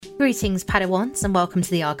Greetings, Padawans, and welcome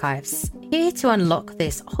to the Archives. Here to unlock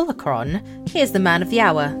this holocron, here's the man of the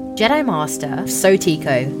hour, Jedi Master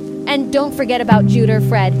Sotiko. And don't forget about Judah,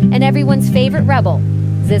 Fred, and everyone's favorite rebel,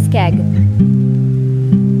 Ziskeg.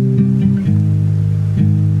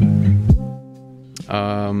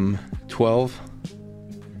 12,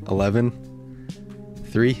 11,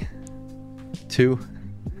 3, 2,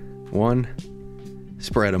 1,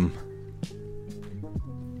 spread them.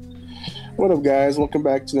 What up, guys? Welcome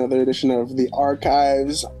back to another edition of the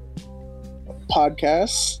Archives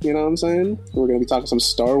podcast. You know what I'm saying? We're going to be talking some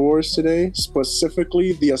Star Wars today,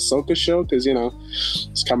 specifically the Ahsoka show, because, you know,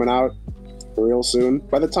 it's coming out real soon.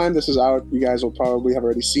 By the time this is out, you guys will probably have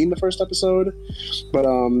already seen the first episode. But,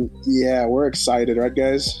 yeah, we're excited, right,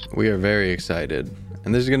 guys? We are very excited.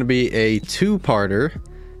 And this is going to be a two-parter.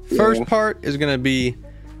 First part is going to be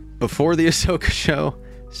before the Ahsoka show.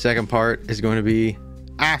 Second part is going to be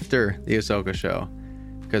after the Ahsoka show,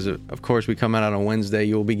 because of course we come out on a Wednesday.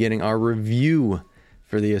 You'll be getting our review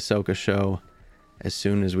for the Ahsoka show as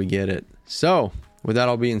soon as we get it. So with that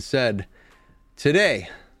all being said, today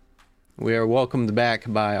we are welcomed back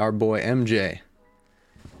by our boy MJ,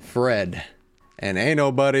 Fred, and ain't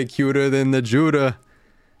nobody cuter than the Judah,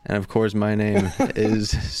 and of course my name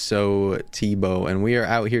is Tebow, and we are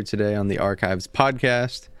out here today on the Archives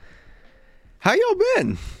podcast. How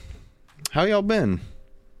y'all been?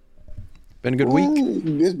 Been a good week?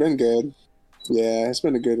 It's been good. Yeah, it's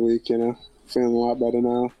been a good week, you know. Feeling a lot better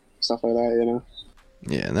now. Stuff like that, you know.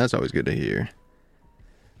 Yeah, and that's always good to hear.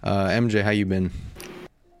 MJ, how you been?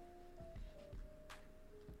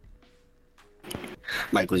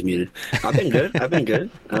 Mike was muted. I've been good.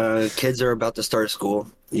 Kids are about to start school,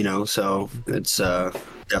 you know, so it's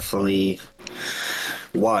definitely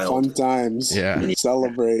wild. Fun times. Yeah.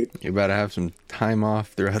 Celebrate. You're about to have some time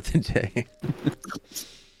off throughout the day.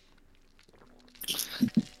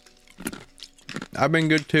 I've been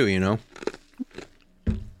good too, you know.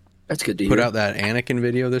 That's good to hear. Put out that Anakin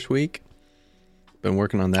video this week. Been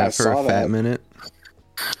working on that for a fat minute.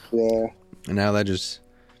 Yeah. And now that just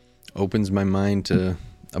opens my mind to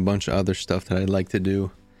a bunch of other stuff that I'd like to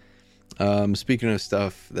do. Speaking of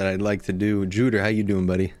stuff that I'd like to do, Judah, how you doing,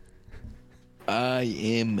 buddy? I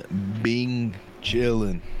am being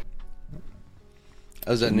chilling.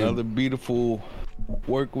 How's that Another beautiful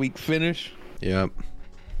work week finish. Yep.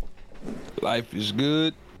 Life is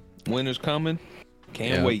good. Winter's coming.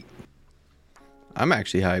 Can't wait. I'm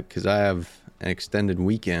actually hyped because I have an extended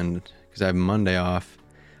weekend because I have Monday off.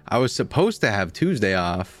 I was supposed to have Tuesday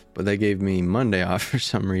off, but they gave me Monday off for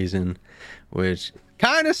some reason, which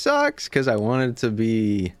kind of sucks because I wanted to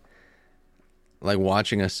be like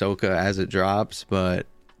watching Ahsoka as it drops, but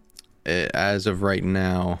as of right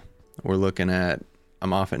now, we're looking at,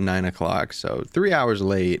 I'm off at 9 o'clock, so 3 hours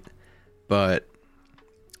late, but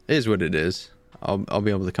it is what it is. I'll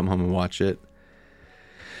be able to come home and watch it.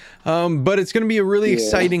 But it's going to be a really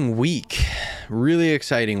exciting week. Really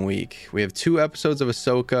exciting week. We have 2 episodes of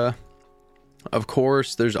Ahsoka. Of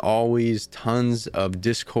course, there's always tons of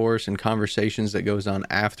discourse and conversations that goes on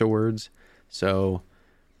afterwards. So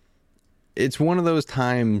it's one of those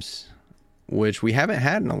times which we haven't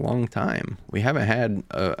had in a long time. We haven't had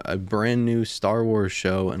a brand new Star Wars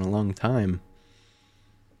show in a long time.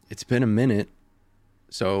 It's been a minute.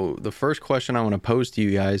 So the first question I want to pose to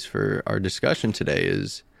you guys for our discussion today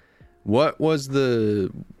is, what was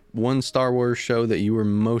the one Star Wars show that you were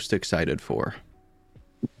most excited for?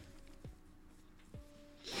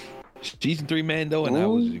 Season 3 Mando, and I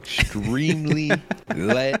was extremely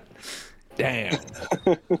let down.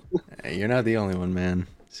 Hey, you're not the only one, man.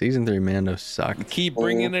 Season 3 Mando sucked. Keep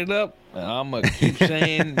bringing it up, and I'm going to keep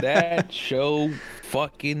saying that show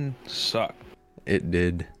fucking sucked. It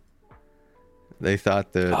did. They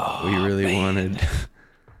thought that we really wanted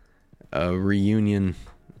a reunion.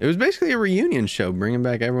 It was basically a reunion show, bringing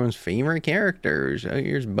back everyone's favorite characters. Oh,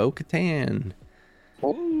 here's Bo-Katan.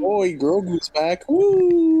 Oh boy, Grogu's back.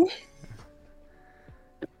 Woo!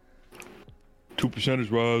 2%ers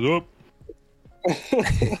rise up.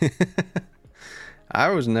 I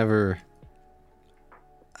was never...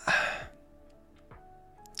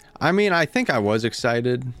 I mean, I think I was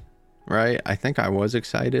excited, right? I think I was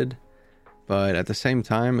excited. But at the same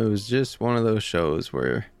time, it was just one of those shows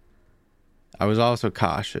where I was also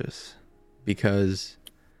cautious because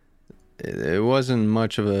there wasn't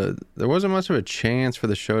much of a chance for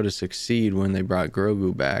the show to succeed when they brought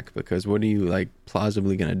Grogu back, because what are you like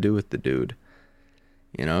plausibly going to do with the dude?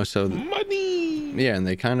 You know, so money. Yeah, and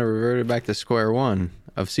they kind of reverted back to square one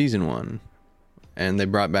of season 1. And they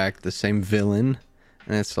brought back the same villain,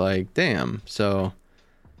 and it's like, damn. So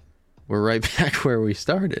we're right back where we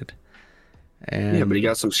started. And Yeah, but he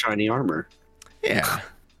got some shiny armor. yeah,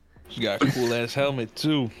 He's got a cool ass helmet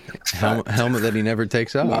too. helmet that he never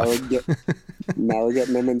takes Now off. we're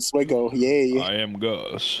getting him in Swiggle. Yay. I am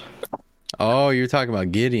Gus. Oh, you're talking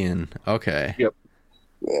about Gideon. Okay. Yep.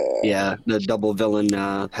 Yeah, the double villain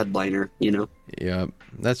headliner, you know? Yep,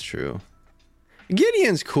 that's true.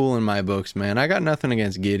 Gideon's cool in my books, man. I got nothing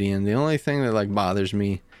against Gideon. The only thing that like bothers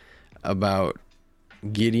me about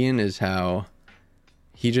Gideon is how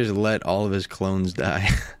he just let all of his clones die.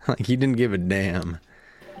 Like he didn't give a damn.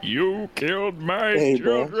 You killed my Hey,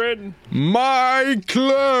 bro. children. My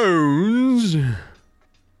clones.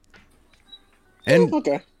 And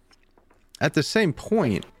Okay. at the same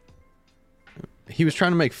point, he was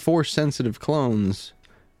trying to make Force sensitive clones.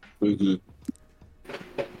 Mm-hmm.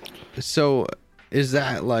 So is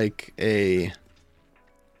that like a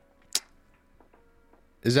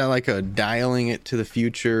dialing it to the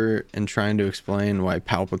future and trying to explain why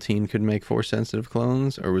Palpatine could make Force sensitive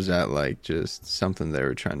clones, or was that like just something they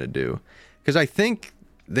were trying to do? Because I think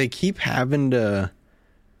they keep having to.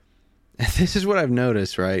 This is what I've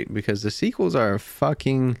noticed, right? Because the sequels are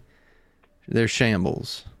they're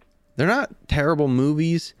shambles. They're not terrible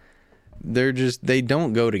movies. They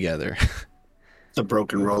don't go together. It's a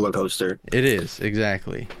broken roller coaster. It is,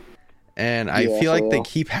 exactly. And I Yeah, feel like for they real.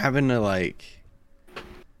 keep having to like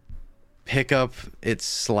pick up its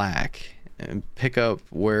slack and pick up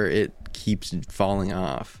where it keeps falling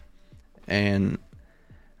off. And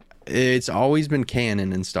it's always been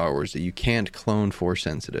canon in Star Wars that you can't clone Force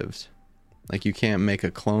sensitives. Like you can't make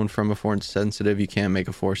a clone from a Force sensitive, you can't make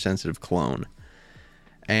a Force sensitive clone.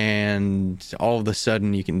 And all of a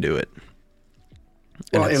sudden you can do it.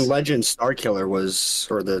 And Well, it's- in Legend, Starkiller was,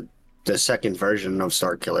 or the second version of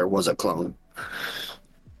Starkiller was a clone.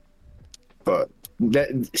 But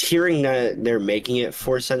hearing that they're making it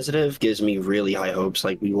Force sensitive gives me really high hopes.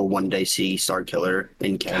 Like we will one day see Starkiller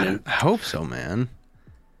in canon. I hope so, man.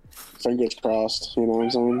 Fingers crossed. You know what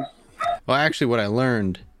I'm saying? Well, actually, what I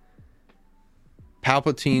learned,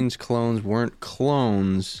 Palpatine's clones weren't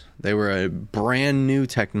clones. They were a brand new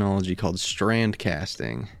technology called strand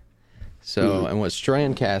casting. So, and what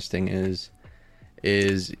strand casting is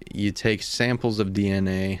you take samples of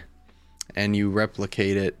DNA and you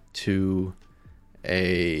replicate it to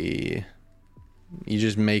you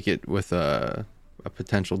just make it with a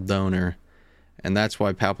potential donor. And that's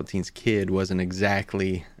why Palpatine's kid wasn't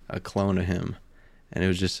exactly a clone of him. And it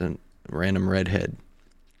was just a random redhead.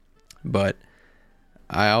 But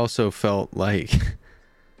I also felt like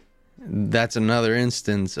that's another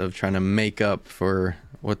instance of trying to make up for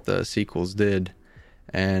what the sequels did.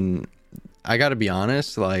 And I gotta be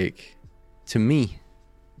honest, like, to me,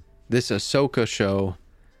 this Ahsoka show,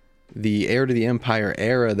 the Heir to the Empire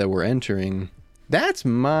era that we're entering, that's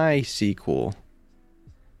my sequel.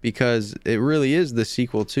 Because it really is the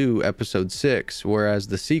sequel to Episode 6, whereas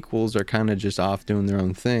the sequels are kind of just off doing their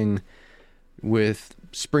own thing with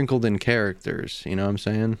sprinkled in characters, you know what I'm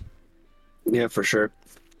saying? Yeah, for sure.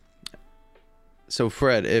 So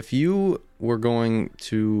Fred, if you were going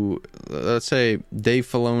to, let's say Dave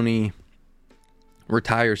Filoni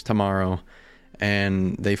retires tomorrow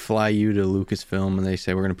and they fly you to Lucasfilm and they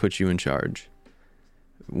say, we're going to put you in charge.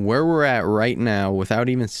 Where we're at right now, without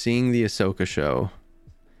even seeing the Ahsoka show,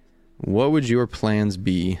 what would your plans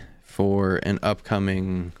be for an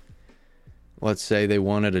upcoming, let's say they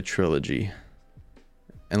wanted a trilogy,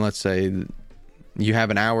 and let's say you have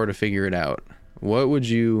an hour to figure it out. What would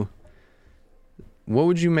you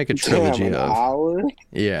make a trilogy Damn, an of? hour?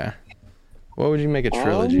 Yeah. What would you make a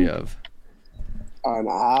trilogy of? An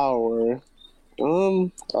hour.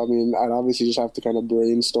 I mean, I'd obviously just have to kind of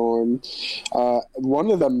brainstorm. One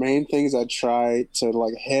of the main things I try to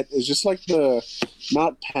like hit is just like the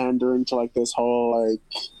not pandering to like this whole like,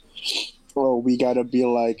 oh, we gotta be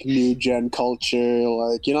like new gen culture,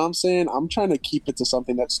 like, you know what I'm saying? I'm trying to keep it to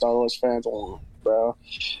something that Star Wars fans want, bro.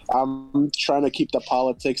 I'm trying to keep the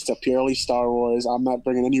politics to purely Star Wars. I'm not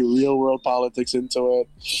bringing any real world politics into it.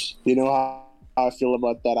 You know how I feel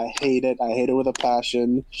about that. I hate it. I hate it with a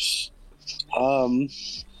passion.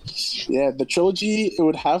 Yeah, the trilogy, it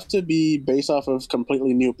would have to be based off of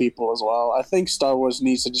completely new people as well. I think Star Wars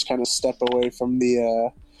needs to just kind of step away from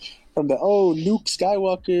the Luke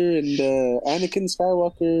Skywalker and Anakin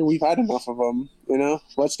Skywalker. We've had enough of them, you know?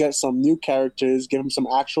 Let's get some new characters, give them some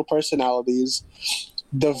actual personalities,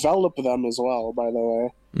 develop them as well, by the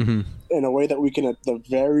way, in a way that we can at the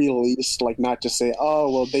very least, like, not just say, oh,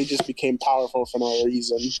 well, they just became powerful for no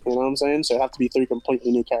reason. You know what I'm saying? So it have to be 3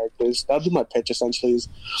 completely new characters. That'd be my pitch, essentially, is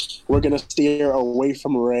we're going to steer away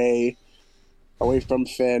from Rey, away from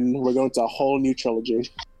Finn. We're going to a whole new trilogy.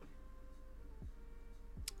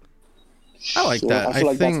 I like that. I feel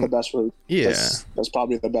like that's the best route. Yeah. That's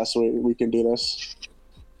probably the best way we can do this.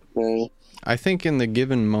 Yeah. I think in the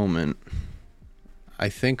given moment,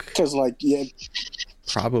 because like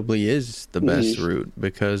probably is the best route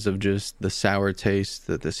because of just the sour taste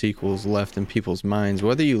that the sequels left in people's minds.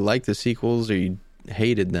 Whether you like the sequels or you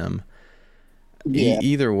hated them,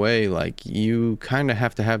 either way, like you kind of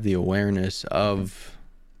have to have the awareness of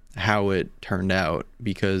how it turned out,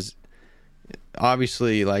 because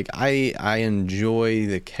obviously, like I enjoy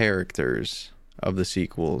the characters of the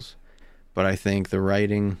sequels, but I think the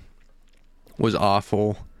writing was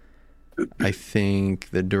awful. I think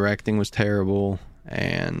the directing was terrible,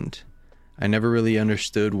 and I never really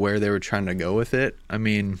understood where they were trying to go with it. I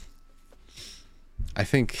mean, I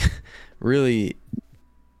think really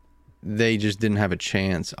they just didn't have a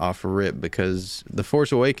chance off rip, because The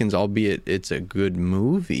Force Awakens, albeit it's a good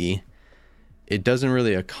movie, it doesn't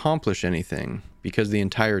really accomplish anything, because the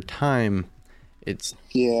entire time it's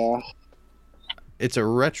a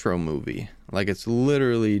retro movie. Like, it's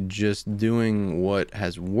literally just doing what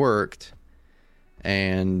has worked,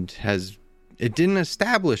 and it didn't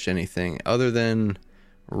establish anything other than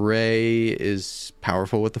Rey is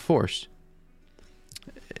powerful with the Force.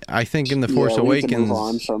 I think in The Force Awakens, move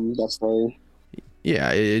on from that story.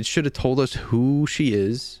 Yeah, it should have told us who she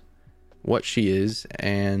is, what she is,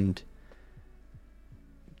 and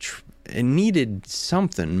it needed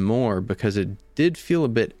something more, because it did feel a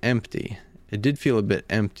bit empty.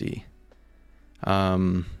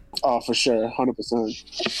 Oh, for sure,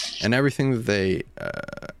 100%. And everything that they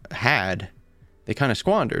had, they kind of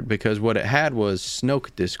squandered, because what it had was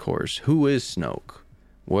Snoke discourse. Who is Snoke?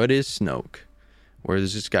 What is Snoke? Where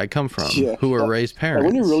does this guy come from? Who are Rey's parents?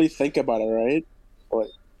 When you really think about it, right?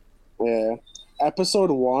 Like, Episode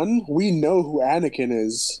 1, we know who Anakin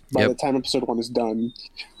is by the time Episode 1 is done.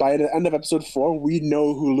 By the end of Episode 4, we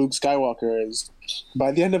know who Luke Skywalker is.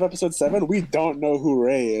 By the end of Episode 7, we don't know who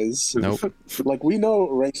Rey is. Nope. Like, we know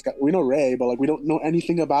Rey, but like we don't know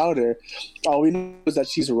anything about her. All we know is that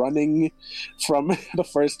she's running from the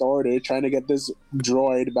First Order, trying to get this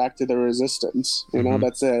droid back to the Resistance. You know,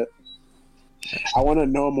 that's it. I want to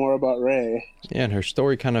know more about Rey. Yeah, and her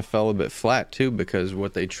story kind of fell a bit flat too, because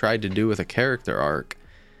what they tried to do with a character arc,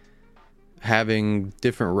 having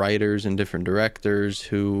different writers and different directors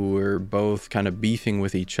who were both kind of beefing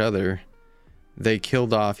with each other, they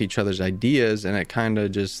killed off each other's ideas, and it kind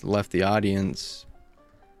of just left the audience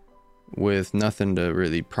with nothing to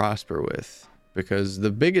really prosper with. Because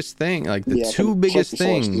the biggest thing, like the two biggest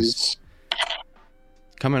things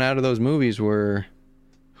coming out of those movies were,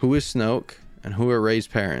 who is Snoke and who are Rey's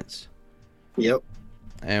parents? Yep.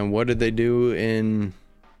 And what did they do in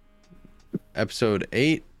Episode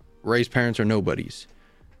 8? Rey's parents are nobodies.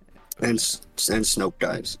 And Snoke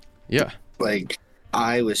dies. Yeah. Like,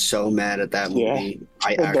 I was so mad at that movie. Yeah.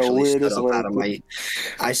 I actually stood up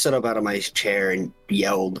out of my chair and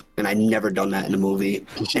yelled, and I never done that in a movie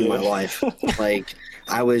in my life. Like,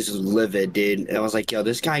 I was livid, dude. And I was like, yo,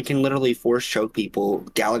 this guy can literally force choke people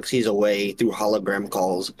galaxies away through hologram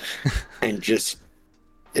calls and just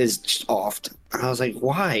is just offed. I was like,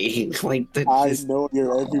 why? Like, I know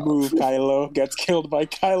your every move, Kylo. Gets killed by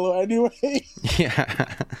Kylo anyway.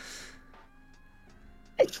 Yeah.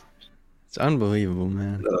 It's unbelievable,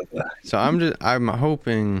 man. So I'm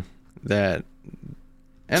hoping that,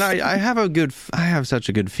 and I have such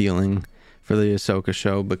a good feeling for the Ahsoka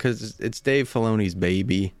show, because it's Dave Filoni's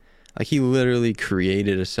baby. Like, he literally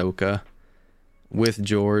created Ahsoka with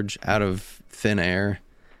George out of thin air,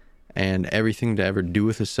 and everything to ever do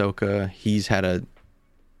with Ahsoka, he's had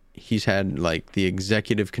like the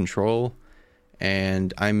executive control,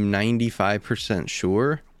 and I'm 95%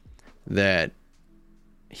 sure that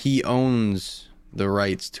he owns the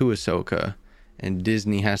rights to Ahsoka, and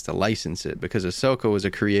Disney has to license it, because Ahsoka was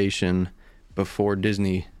a creation before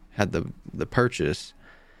Disney had the purchase.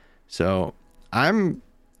 So I'm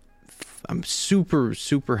super,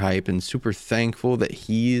 super hype and super thankful that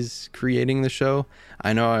he's creating the show.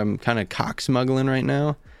 I know I'm kind of cock smuggling right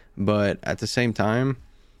now, but at the same time,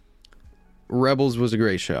 Rebels was a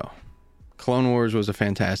great show. Clone Wars was a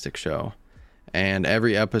fantastic show. And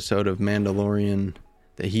every episode of Mandalorian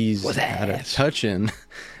that he's had a touch in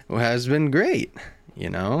has been great, you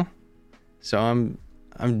know? So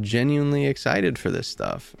I'm genuinely excited for this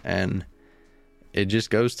stuff. And it just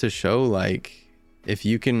goes to show, like, if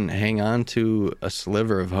you can hang on to a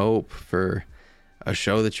sliver of hope for a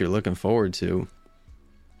show that you're looking forward to,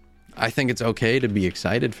 I think it's okay to be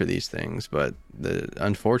excited for these things. But the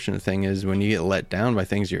unfortunate thing is, when you get let down by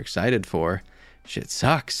things you're excited for, shit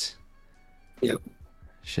sucks. Yep.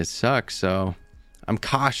 Shit sucks. So I'm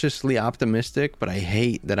cautiously optimistic, but I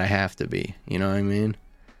hate that I have to be. You know what I mean?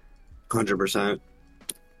 100%.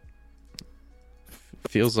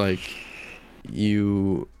 Feels like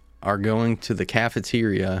you are going to the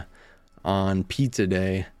cafeteria on pizza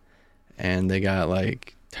day and they got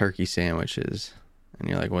like turkey sandwiches and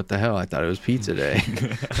you're like, what the hell? I thought it was pizza day.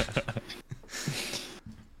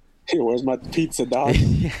 Here, where's my pizza, dog?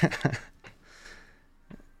 Yeah.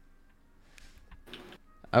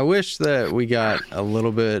 I wish that we got a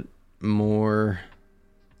little bit more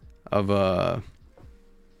of a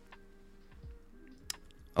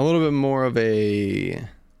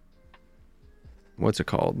what's it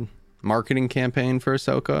called? Marketing campaign for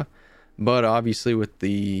Ahsoka. But obviously with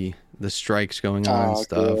the strikes going on and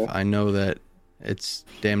stuff, yeah. I know that it's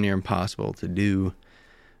damn near impossible to do.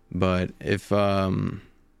 But if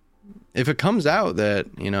it comes out that,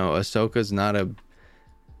 you know, Ahsoka's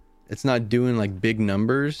it's not doing like big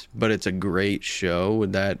numbers, but it's a great show,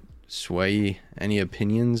 would that sway any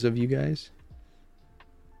opinions of you guys?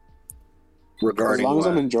 Regarding as long what?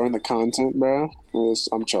 as I'm enjoying the content, bro,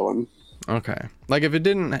 I'm chilling. Okay. Like if the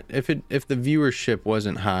viewership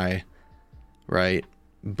wasn't high, right?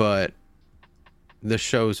 But the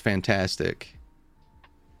show's fantastic,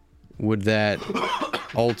 would that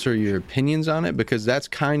alter your opinions on it? Because that's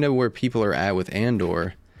kind of where people are at with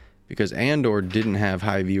Andor, because Andor didn't have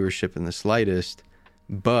high viewership in the slightest,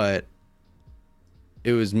 but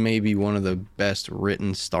it was maybe one of the best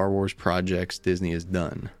written Star Wars projects Disney has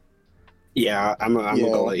done. Yeah, I'm gonna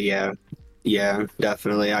go with, yeah,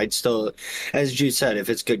 definitely. I'd still, as Jude said, if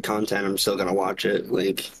it's good content, I'm still gonna watch it.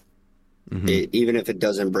 Like, even if it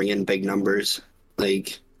doesn't bring in big numbers,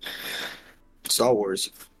 like Star Wars.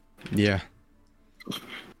 Yeah,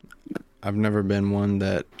 I've never been one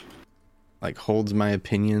that like holds my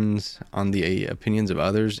opinions on the opinions of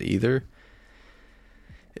others either.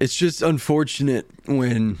 It's just unfortunate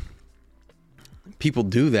when people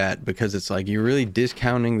do that, because it's like you're really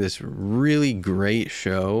discounting this really great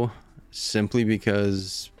show simply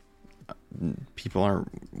because people aren't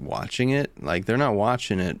watching it. Like, they're not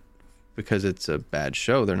watching it because it's a bad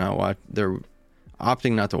show. They're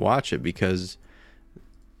opting not to watch it because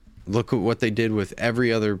look at what they did with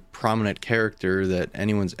every other prominent character that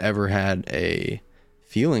anyone's ever had a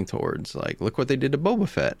feeling towards. Like, look what they did to Boba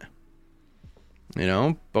Fett. You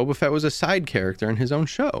know, Boba Fett was a side character in his own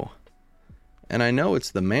show. And I know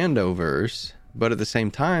it's the Mandoverse, but at the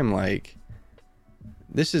same time, like,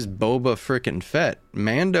 this is Boba frickin' Fett.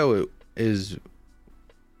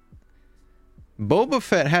 Boba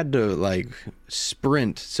Fett had to, like,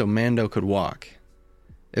 sprint so Mando could walk.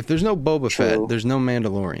 If there's no Boba Fett, there's no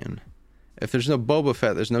Mandalorian. If there's no Boba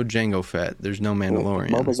Fett, there's no Jango Fett. There's no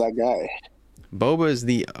Mandalorian. Boba's that guy. Boba is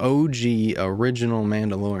the OG original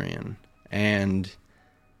Mandalorian. And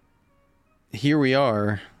here we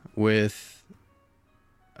are with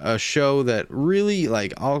a show that really,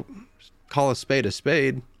 like, I'll call a spade a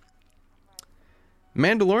spade.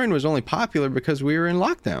 Mandalorian was only popular because we were in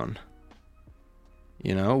lockdown.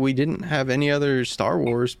 You know, we didn't have any other Star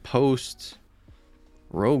Wars post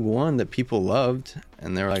Rogue One that people loved,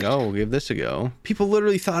 and they're like, oh, we'll give this a go. People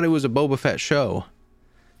literally thought it was a Boba Fett show.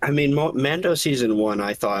 I mean, Mando season 1,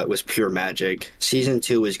 I thought was pure magic. Season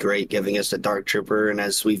 2 was great, giving us the Dark Trooper, and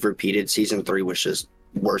as we've repeated, season 3 was just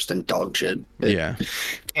worse than dog shit. It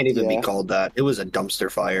can't even be called that. It was a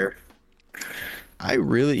dumpster fire. I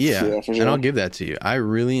really, for sure. And I'll give that to you. I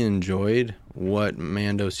really enjoyed what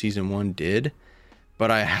Mando season 1 did, but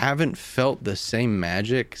I haven't felt the same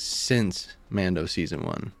magic since Mando season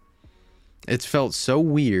 1. It's felt so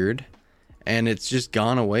weird, and it's just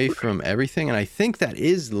gone away from everything. And I think that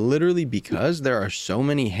is literally because there are so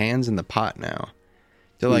many hands in the pot now.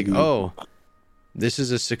 They're like, oh, this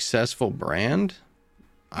is a successful brand.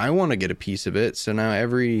 I want to get a piece of it. So now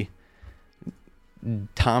every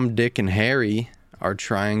Tom, Dick, and Harry are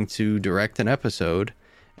trying to direct an episode.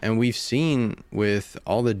 And we've seen with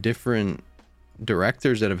all the different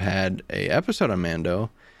directors that have had a episode on Mando,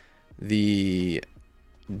 the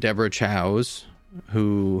Deborah Chow's,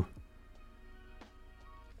 who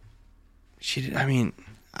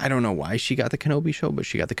I don't know why she got the Kenobi show, but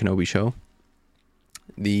she got the Kenobi show.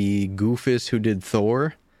 The Goofus who did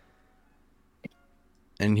Thor,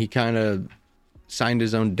 and he kind of signed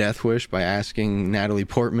his own death wish by asking Natalie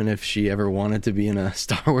Portman if she ever wanted to be in a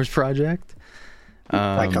Star Wars project.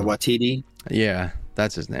 Like a Watiti? Yeah,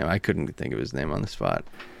 that's his name. I couldn't think of his name on the spot.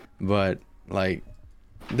 But, like,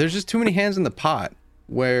 there's just too many hands in the pot,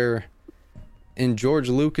 where in George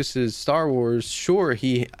Lucas's Star Wars, sure,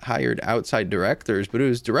 he hired outside directors, but it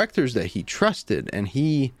was directors that he trusted and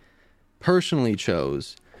he personally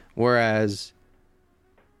chose. Whereas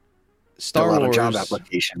Star a lot Wars of job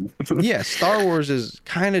application. yeah, Star Wars is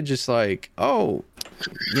kind of just like, oh,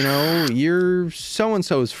 you know, you're so and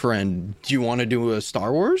so's friend. Do you want to do a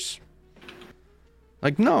Star Wars?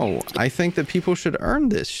 Like, no, I think that people should earn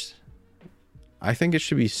this. I think it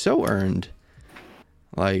should be so earned.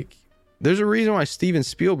 Like, there's a reason why Steven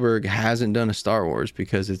Spielberg hasn't done a Star Wars,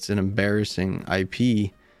 because it's an embarrassing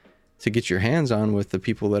IP to get your hands on with the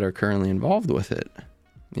people that are currently involved with it.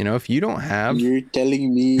 You know, if you don't have... You're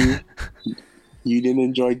telling me you didn't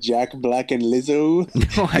enjoy Jack Black and Lizzo?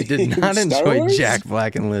 No, I did not enjoy Jack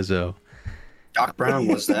Black and Lizzo. Doc Brown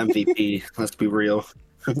was the MVP. Let's be real.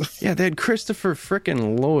 Yeah, they had Christopher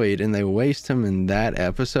frickin' Lloyd, and they waste him in that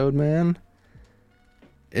episode, man.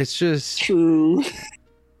 It's just... True.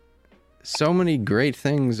 So many great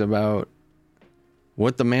things about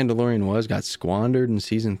what The Mandalorian was got squandered in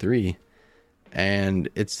season 3. And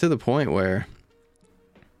it's to the point where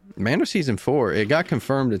Mando season 4, it got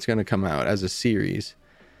confirmed it's going to come out as a series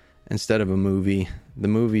instead of a movie. The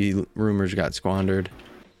movie rumors got squandered.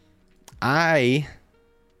 I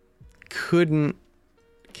couldn't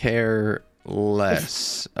care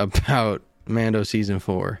less about Mando season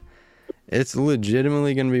 4. It's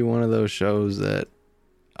legitimately going to be one of those shows that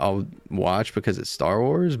I'll watch because it's Star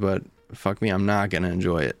Wars, but fuck me, I'm not going to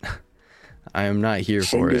enjoy it. I am not here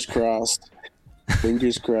for it. Fingers crossed.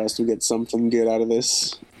 Fingers crossed we get something good out of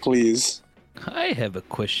this. Please. I have a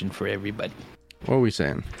question for everybody. What are we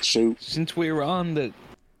saying? Shoot. Since we're on the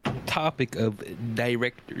topic of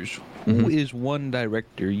directors, who is one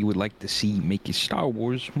director you would like to see make a Star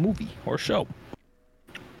Wars movie or show?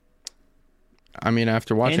 I mean,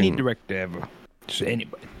 after watching... Any director ever. Just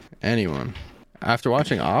anybody. Anyone. After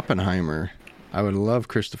watching Oppenheimer, I would love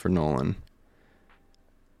Christopher Nolan.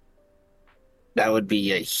 That would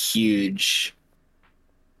be a huge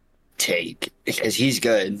take because he's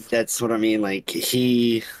good. That's what I mean. Like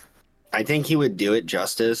I think he would do it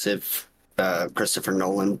justice if Christopher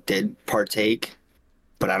Nolan did partake,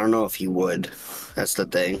 but I don't know if he would. That's the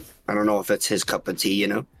thing. I don't know if it's his cup of tea, you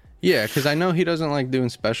know? Yeah, because I know he doesn't like doing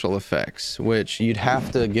special effects, which you'd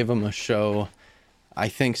have to give him a show, I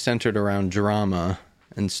think, centered around drama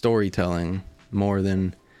and storytelling more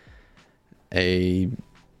than a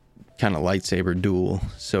kind of lightsaber duel.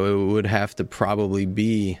 So it would have to probably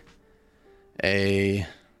be I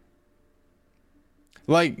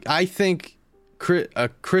think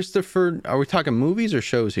Christopher, are we talking movies or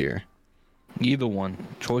shows here? Either one.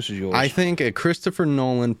 Choice is yours. I think a Christopher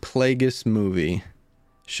Nolan Plagueis movie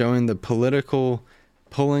showing the political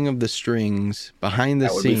pulling of the strings behind the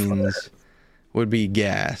scenes would be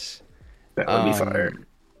gas. That would be fire.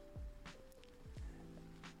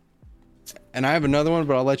 And I have another one,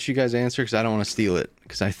 but I'll let you guys answer because I don't want to steal it,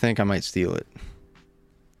 because I think I might steal it.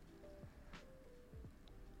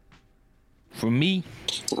 For me,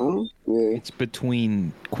 it's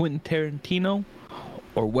between Quentin Tarantino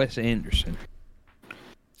or Wes Anderson.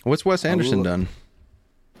 What's Wes Anderson done?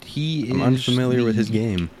 I'm unfamiliar with his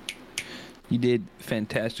game. He did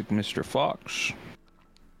Fantastic Mr. Fox,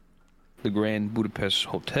 The Grand Budapest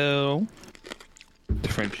Hotel, The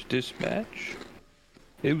French Dispatch.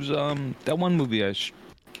 It was that one movie I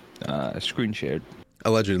screen shared.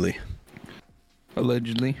 Allegedly.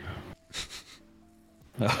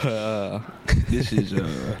 This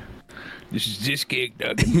is this gig,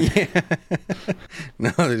 Doug. Yeah.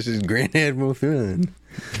 No, this is Grand Admiral Thrawn.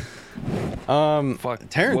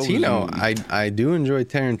 Tarantino, I do enjoy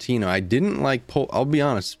Tarantino. I didn't like I'll be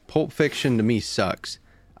honest, Pulp Fiction to me sucks.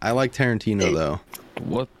 I like Tarantino though.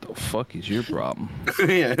 What the fuck is your problem?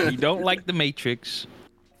 Yeah. You don't like The Matrix.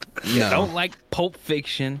 You don't like Pulp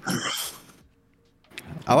Fiction.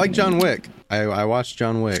 I like John Wick. I watched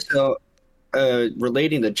John Wick. So,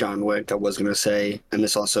 relating to John Wick, I was going to say, and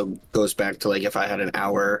this also goes back to like if I had an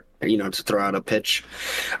hour, to throw out a pitch,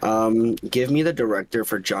 give me the director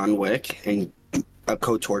for John Wick and a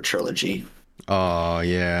KOTOR trilogy. Oh,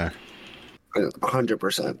 yeah.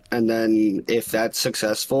 100%. And then if that's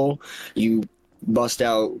successful, you bust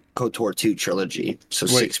out KOTOR 2 trilogy. So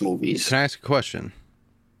 6 movies. Can I ask a question?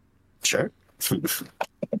 Sure.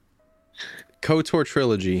 KOTOR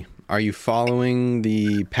trilogy, are you following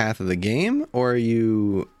the path of the game, or are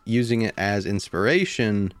you using it as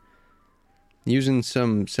inspiration, using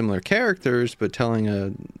some similar characters, but telling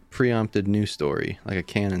a preempted new story, like a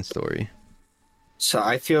canon story? So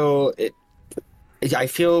I feel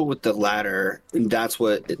with the latter, that's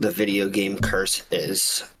what the video game curse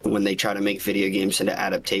is when they try to make video games into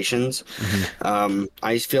adaptations. Mm-hmm.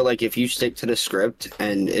 I feel like if you stick to the script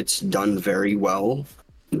and it's done very well,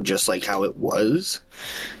 just like how it was,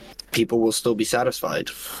 people will still be satisfied,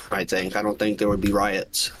 I think. I don't think there would be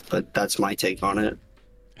riots, but that's my take on it.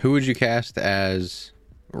 Who would you cast as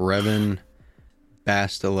Revan,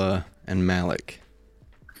 Bastila, and Malik?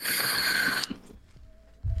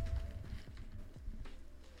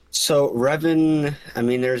 So Revan, I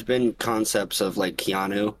mean, there's been concepts of like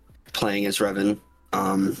Keanu playing as Revan.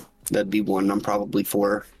 That'd be one I'm probably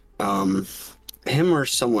for. Him or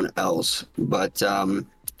someone else, but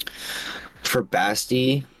for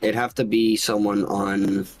Basti, it'd have to be someone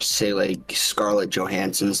on, say, like Scarlett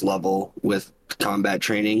Johansson's level with combat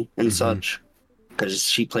training and such, because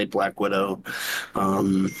she played Black Widow.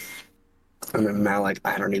 And then Malik,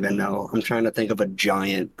 I don't even know. I'm trying to think of a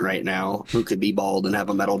giant right now who could be bald and have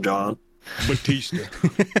a metal jaw. Batista.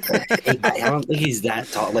 I don't think he's that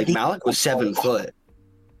tall. Like, Malik was 7 foot.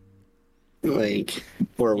 Like,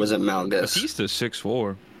 or was it Malgus? Batista's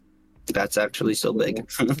 6'4". That's actually so big.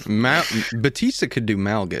 Batista could do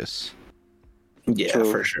Malgus. Yeah,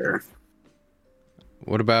 True. for sure.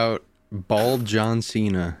 What about bald John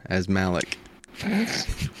Cena as Malik?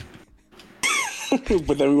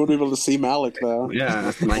 But then we wouldn't be able to see Malik, though. Yeah,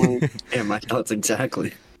 That's the point. my thoughts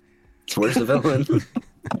exactly. So where's the villain?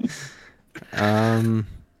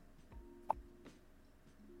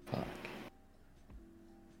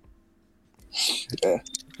 Yeah.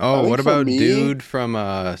 Oh, I think what for about me- dude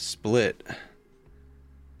from Split?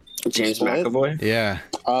 James Split? McAvoy? Yeah,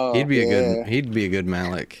 Oh, he'd be a yeah. good. He'd be a good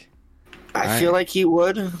Malik. I feel like he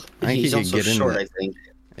would. I think He's he could also get into short, that. I think.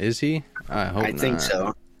 Is he? I hope I think not.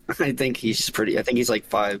 so. I think he's pretty. I think he's like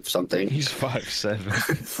 5 something. He's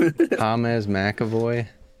 5'7". Thomas McAvoy.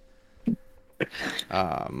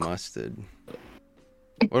 Mustard.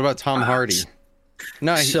 What about Tom Hardy?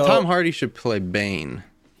 No, So- Tom Hardy should play Bane.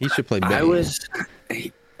 He should play Bane.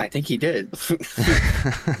 I think he did.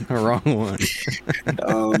 Wrong one.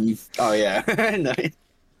 Oh yeah.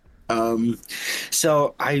 Nice.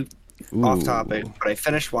 So off topic, but I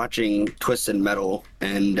finished watching Twisted Metal,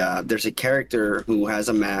 and there's a character who has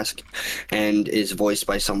a mask and is voiced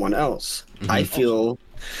by someone else. I feel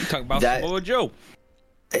You talk about That- Samoa Joe.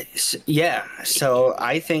 yeah. So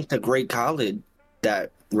I think the Great Khalid,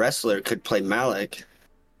 that wrestler, could play Malik,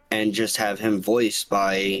 and just have him voiced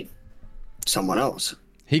by someone else.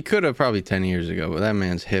 He could have probably 10 years ago, but that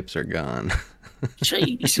man's hips are gone.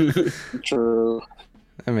 Jeez. True.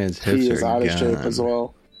 That man's hips He are is out of shape gone. as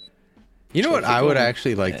well. You know what I would going.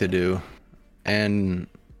 actually like to do, and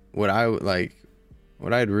what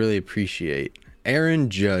I'd really appreciate, Aaron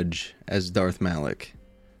Judge as Darth Malik.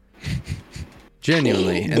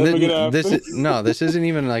 Genuinely, and Never gonna happen. this isn't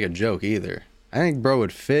even like a joke either. I think bro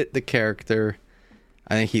would fit the character.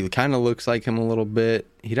 I think he kind of looks like him a little bit.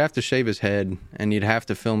 He'd have to shave his head, and you'd have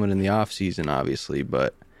to film it in the off season, obviously.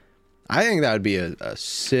 But I think that would be a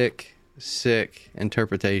sick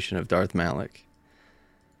interpretation of Darth Malik.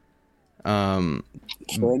 For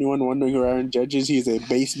anyone wondering who Aaron Judge is, he's a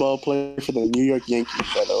baseball player for the New York Yankees,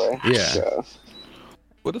 by the way. Yeah. So,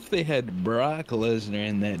 What if they had Brock Lesnar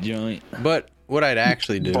in that joint? But what I'd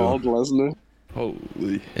actually do Bald Lesnar.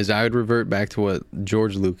 Holy. is I would revert back to what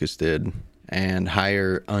George Lucas did and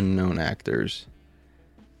hire unknown actors,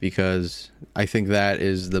 because I think that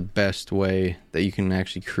is the best way that you can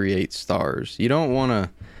actually create stars. You don't want to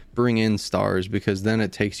bring in stars, because then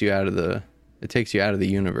it takes you out of the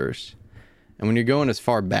universe. And when you're going as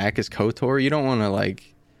far back as KOTOR, you don't want to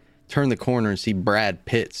like turn the corner and see Brad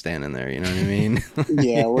Pitt standing there, you know what I mean?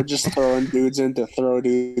 Yeah, we're just throwing dudes in to throw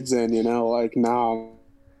dudes in, you know? Like, nah.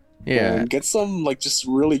 Yeah. Man, get some, like, just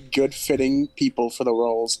really good fitting people for the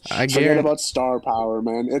roles. I Forget guarantee- about star power,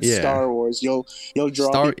 man. It's Yeah. Star Wars. You'll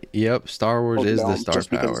draw Star Wars people is the down star just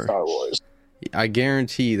because it's power. Star Wars. I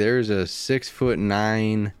guarantee there's a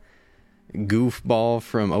 6'9" goofball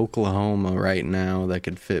from Oklahoma right now that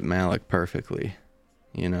could fit Malik perfectly.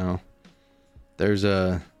 You know, there's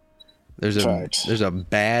a Facts.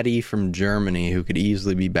 baddie from Germany who could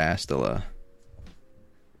easily be Bastila.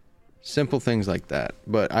 Simple things like that.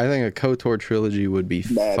 But I think a KOTOR trilogy would be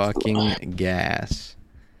Bastila. fucking gas.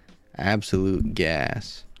 Absolute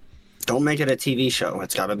gas. Don't make it a TV show.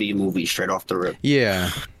 It's got to be a movie straight off the rip. Yeah,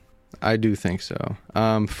 I do think so.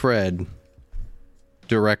 Fred,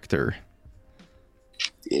 director.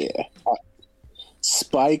 Yeah.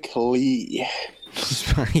 Spike Lee.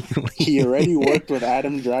 Spike Lee. He already worked with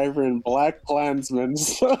Adam Driver in Black Klansman,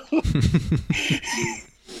 so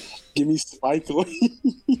give me Spike Lee.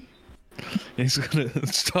 He's gonna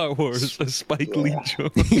Star Wars a Spike Lee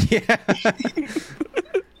joint. Yeah.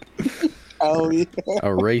 Hell yeah. A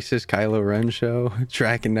racist Kylo Ren show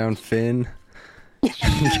tracking down Finn.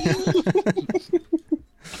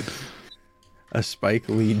 A Spike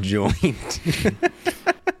Lee joint.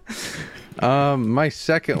 My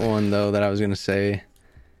second one, though, that I was going to say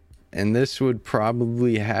and this would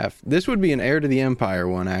be an Heir to the Empire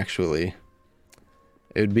one, actually.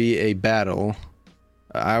 It would be a battle.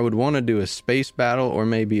 I would want to do a space battle or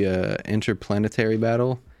maybe a interplanetary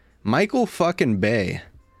battle. Michael fucking Bay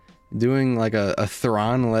doing like a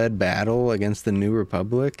Thrawn-led battle against the New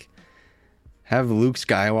Republic. Have Luke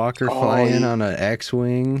Skywalker fly in on an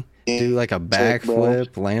X-Wing, do like a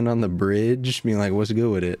backflip, land on the bridge, be like, what's good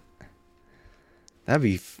with it?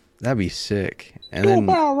 That'd be sick. And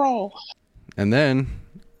then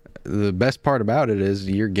the best part about it is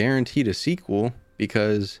you're guaranteed a sequel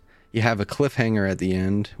because you have a cliffhanger at the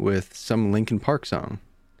end with some Linkin Park song.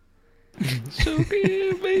 So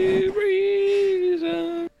give me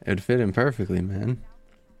reason. It'd fit in perfectly, man.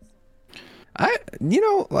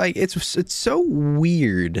 It's so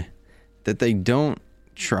weird that they don't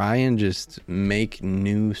try and just make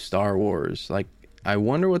new Star Wars. Like, I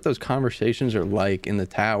wonder what those conversations are like in the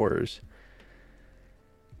towers.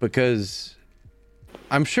 Because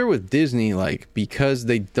I'm sure with Disney, like, because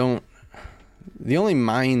they don't... The only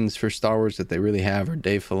minds for Star Wars that they really have are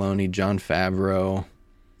Dave Filoni, Jon Favreau,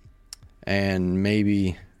 and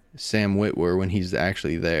maybe Sam Witwer when he's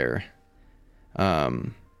actually there.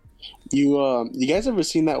 You guys ever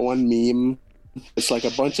seen that one meme? It's like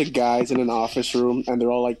a bunch of guys in an office room, and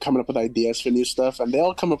they're all like coming up with ideas for new stuff, and they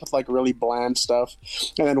all come up with like really bland stuff,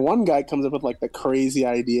 and then one guy comes up with like the crazy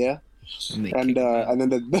idea, and then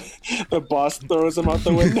the boss throws him out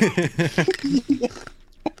the window.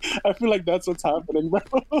 I feel like that's what's happening, bro.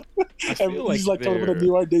 And he's like coming up with a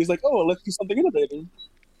new idea. He's like, "Oh, let's do something innovative."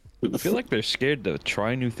 I feel like they're scared to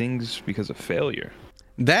try new things because of failure.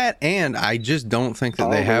 That, and I just don't think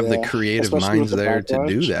that they have the creative minds there to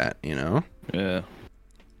do that, you know? Yeah.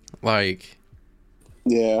 Like,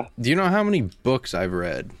 yeah. Do you know how many books I've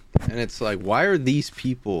read? And it's like, why are these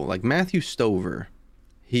people, like Matthew Stover,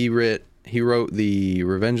 he wrote the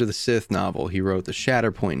Revenge of the Sith novel, he wrote the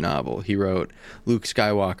Shatterpoint novel, he wrote Luke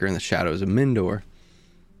Skywalker and the Shadows of Mindor.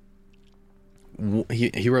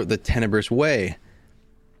 He wrote The Tenebrous Way.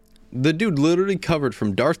 The dude literally covered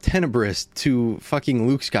from Darth Tenebris to fucking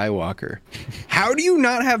Luke Skywalker. How do you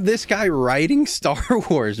not have this guy writing Star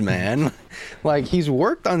Wars, man? Like, he's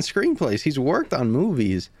worked on screenplays, he's worked on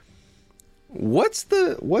movies. What's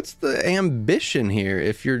the ambition here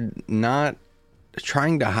if you're not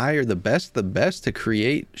trying to hire the best to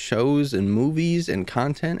create shows and movies and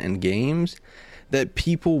content and games that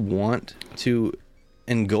people want to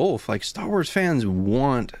engulf? Like, Star Wars fans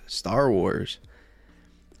want Star Wars.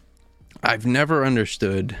 I've never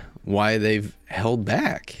understood why they've held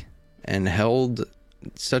back and held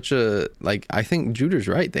such a, like, I think Juder's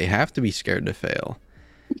right. They have to be scared to fail.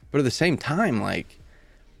 But at the same time, like,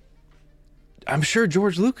 I'm sure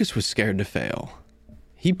George Lucas was scared to fail.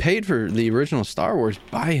 He paid for the original Star Wars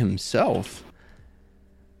by himself.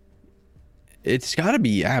 It's got to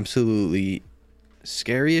be absolutely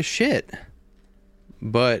scary as shit.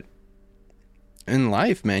 But in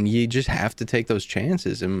life, man, you just have to take those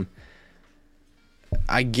chances. And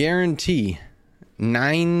I guarantee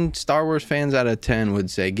 9 Star Wars fans out of 10 would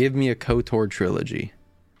say, give me a KOTOR trilogy.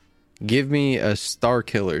 Give me a Star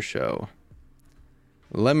Killer show.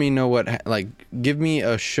 Let me know give me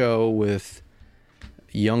a show with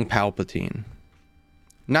young Palpatine.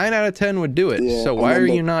 9 out of 10 would do it. Yeah, so why are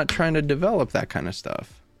you not trying to develop that kind of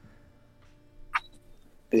stuff?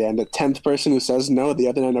 Yeah, and the 10th person who says no, the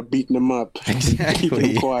other 9 are beating him up. Exactly.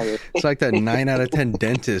 Keeping him quiet. It's like that 9 out of 10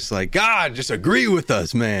 dentist, like, God, just agree with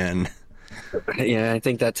us, man. Yeah, I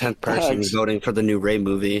think that 10th person is voting for the new Rey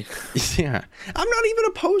movie. Yeah. I'm not even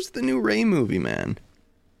opposed to the new Rey movie, man.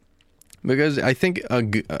 Because I think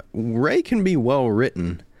Rey can be well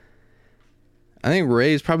written. I think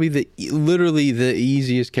Rey is probably literally the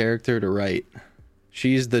easiest character to write.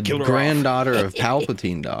 She's the granddaughter of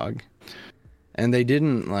Palpatine, dog. And they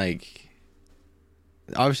didn't, like...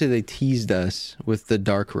 Obviously, they teased us with the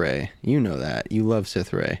Dark Rey. You know that. You love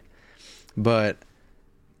Sith Rey. But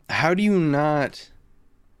how do you not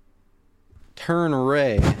turn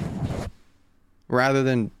Rey rather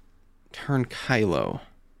than turn Kylo?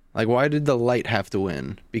 Like, why did the light have to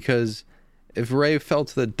win? Because if Rey fell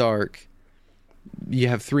to the dark, you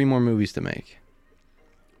have 3 more movies to make.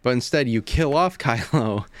 But instead, you kill off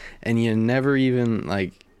Kylo, and you never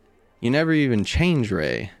even change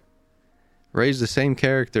Rey. Rey's the same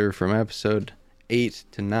character from episode 8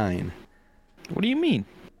 to 9. What do you mean?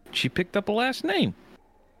 She picked up a last name.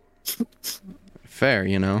 Fair,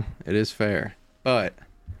 you know? It is fair. But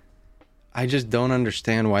I just don't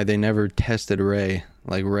understand why they never tested Rey.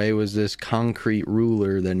 Like, Rey was this concrete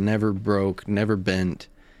ruler that never broke, never bent.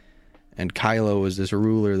 And Kylo was this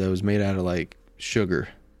ruler that was made out of, like, sugar,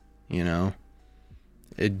 you know?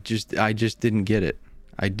 I just didn't get it.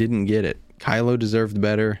 I didn't get it. Kylo deserved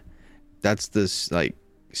better. That's this like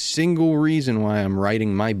single reason why I'm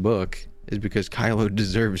writing my book, is because Kylo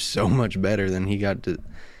deserves so much better than he got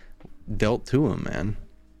dealt to him, man.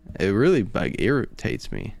 It really like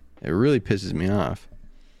irritates me. It really pisses me off.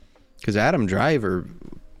 Because Adam Driver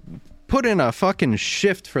put in a fucking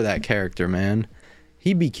shift for that character, man.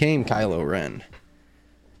 He became Kylo Ren.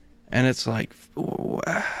 And it's like, who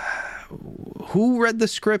read the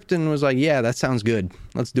script and was like, yeah, that sounds good.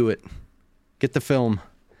 Let's do it. Get the film.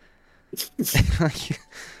 Like,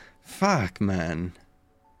 fuck, man.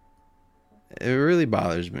 It really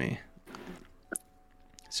bothers me.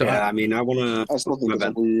 So yeah, I mean, I want to... I still think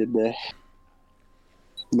it's weird, bro.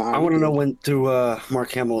 I want to know when through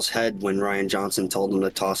Mark Hamill's head when Rian Johnson told him to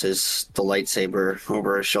toss the lightsaber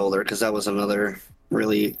over his shoulder, because that was another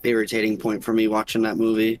really irritating point for me watching that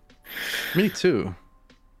movie. Me too.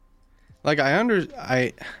 Like I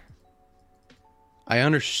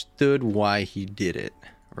understood why he did it,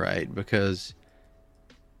 right? Because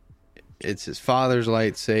it's his father's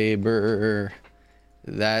lightsaber.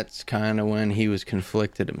 That's kind of when he was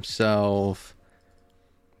conflicted himself.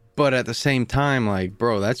 But at the same time, like,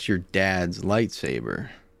 bro, that's your dad's lightsaber.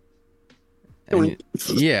 And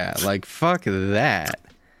yeah, like, fuck that.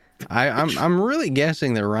 I'm really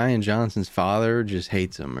guessing that Rian Johnson's father just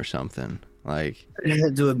hates him or something. Like, it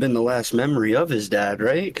had to have been the last memory of his dad,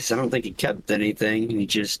 right? Because I don't think he kept anything. He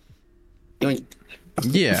just...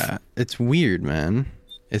 Yeah, it's weird, man.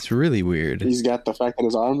 It's really weird. He's got the fact that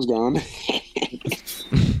his arm's gone.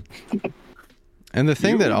 And the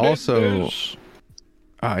thing that also...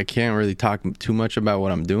 I can't really talk too much about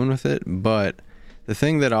what I'm doing with it, but the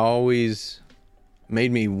thing that always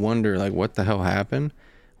made me wonder, like, what the hell happened?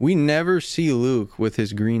 We never see Luke with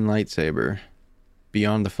his green lightsaber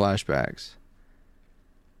beyond the flashbacks.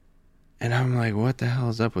 And I'm like, what the hell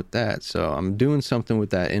is up with that? So I'm doing something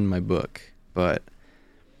with that in my book. But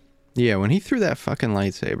yeah, when he threw that fucking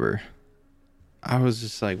lightsaber, I was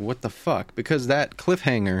just like, what the fuck? Because that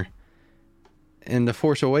cliffhanger in The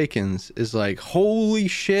Force Awakens is like, holy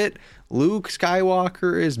shit, Luke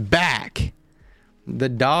Skywalker is back. The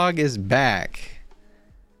dog is back.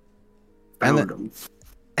 And then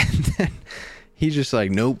he's just like,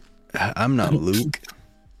 nope, I'm not Luke.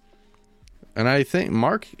 And I think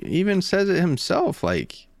Mark even says it himself,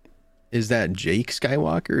 like, is that Jake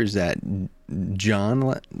Skywalker? Is that John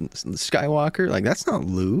Skywalker? Like, that's not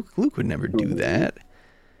Luke. Luke would never do that.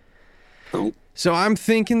 So I'm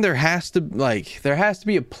thinking there has to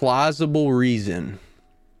be a plausible reason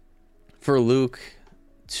for Luke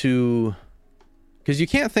to, because you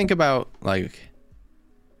can't think about, like,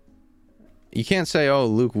 you can't say, oh,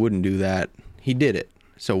 Luke wouldn't do that. He did it.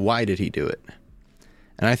 So why did he do it?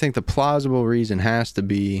 And I think the plausible reason has to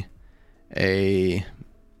be a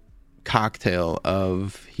cocktail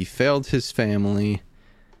of he failed his family,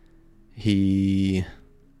 he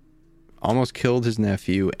almost killed his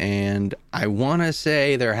nephew, and I want to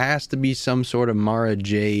say there has to be some sort of Mara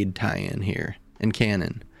Jade tie-in here in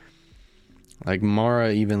canon. Like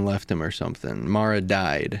Mara even left him or something. Mara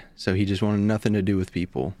died, so he just wanted nothing to do with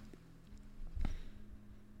people.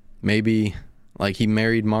 Maybe like he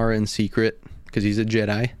married Mara in secret because he's a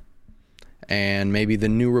Jedi, and maybe the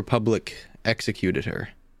New Republic executed her,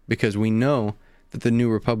 because we know that the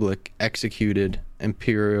New Republic executed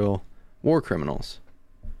Imperial war criminals.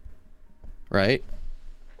 Right?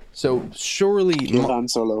 So surely Han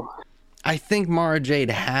Solo. I think Mara Jade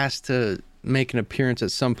has to make an appearance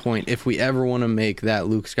at some point if we ever want to make that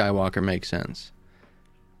Luke Skywalker make sense.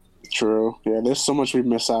 True. Yeah, there's so much we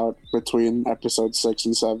miss out between episode 6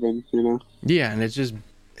 and 7, you know? Yeah, and it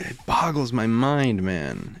boggles my mind,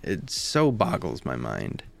 man. It so boggles my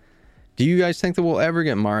mind. Do you guys think that we'll ever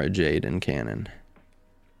get Mara Jade in canon?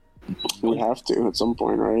 We have to at some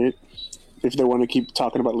point, right? If they want to keep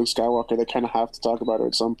talking about Luke Skywalker, they kind of have to talk about her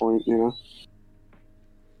at some point, you know?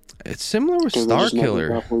 It's similar with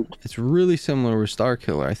Starkiller. It's really similar with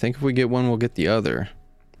Starkiller. I think if we get one, we'll get the other.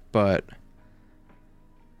 But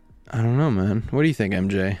I don't know, man. What do you think,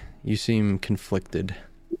 MJ? You seem conflicted.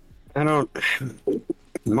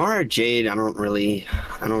 Mara Jade, I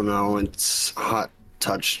don't know. It's a hot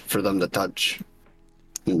touch for them to touch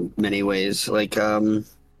in many ways. Like,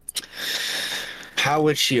 how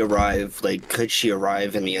would she arrive? Like, could she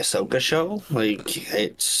arrive in the Ahsoka show? Like,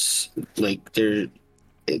 it's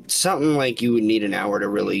something like you would need an hour to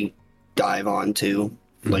really dive onto,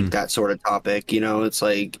 like that sort of topic. You know, it's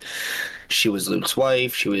like she was Luke's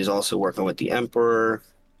wife. She was also working with the Emperor.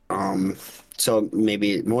 So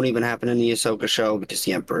maybe it won't even happen in the Ahsoka show because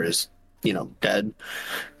the Emperor is, dead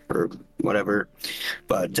or whatever.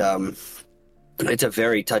 But It's a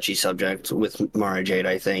very touchy subject with Mara Jade,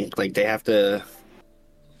 I think. Like, they have to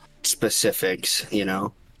specifics, you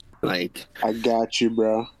know? Like, I got you,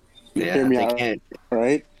 bro. yeah, Hear me they out, can't.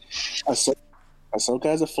 right? Ahsoka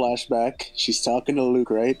has a flashback. She's talking to Luke,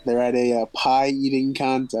 right? They're at a pie eating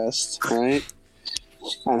contest, right?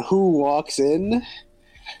 And who walks in?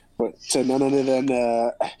 But to none other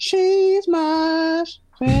than she's my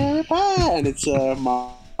favorite pie, and it's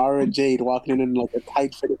Mara Jade walking in like a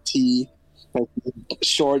tight fitted tee, like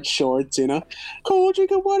short shorts, you know. Cold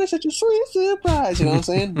drink of water, such a sweet surprise. You know what I'm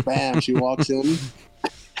saying? Bam, she walks in.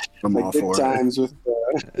 I'm Like all good for times with.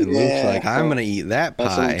 And Luke's like, I'm gonna eat that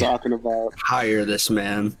That's what I'm pie. talking about. Hire this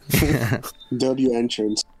man. W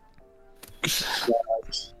entrance.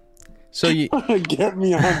 So you, Get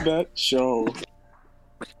me on that show.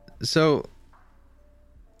 so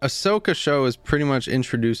Ahsoka show is pretty much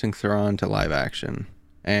introducing Thrawn to live action,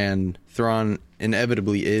 and Thrawn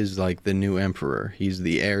inevitably is like the new emperor. He's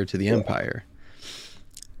the heir to the Empire.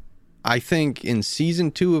 I think in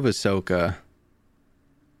season 2 of Ahsoka,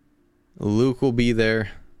 Luke will be there.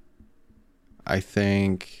 I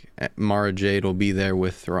think Mara Jade will be there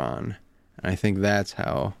with Thrawn. And I think that's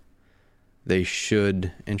how they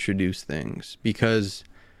should introduce things. Because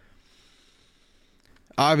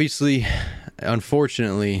obviously,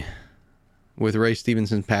 unfortunately, with Ray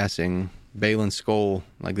Stevenson's passing, Baylan Skoll,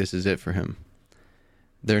 like, this is it for him.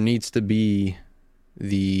 There needs to be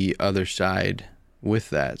the other side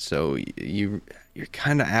with that. So you're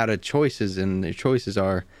kind of out of choices, and the choices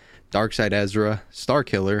are Darkseid Ezra,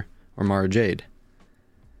 Starkiller, or Mara Jade.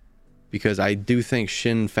 Because I do think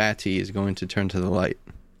Shin Hati is going to turn to the light.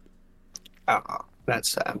 Oh, that's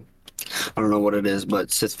sad. I don't know what it is,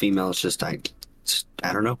 but Sith female is just I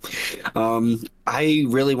don't know. I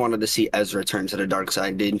really wanted to see Ezra turn to the dark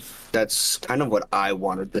side, dude. That's kind of what I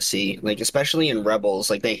wanted to see. Like, especially in Rebels,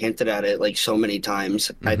 like they hinted at it like so many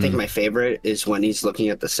times. I think my favorite is when he's looking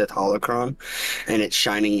at the Sith holocron and it's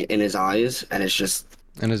shining in his eyes, and it's just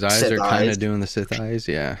And his eyes Sith are kind eyes. of doing the Sith eyes,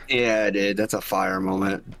 yeah. Yeah, dude, that's a fire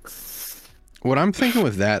moment. What I'm thinking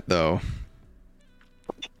with that, though,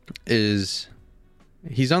 is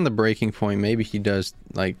he's on the breaking point. Maybe he does,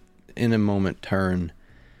 like, in a moment turn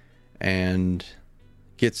and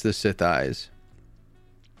gets the Sith eyes.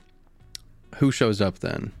 Who shows up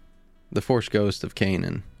then? The Force Ghost of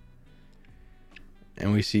Kanan.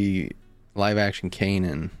 And we see live action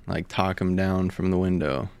Kanan, like, talk him down from the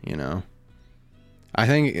window, you know? I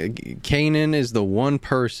think Kanan is the one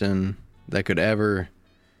person that could ever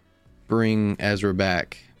bring Ezra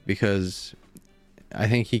back, because I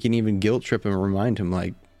think he can even guilt trip him and remind him,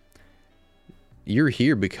 like, you're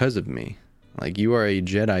here because of me. Like, you are a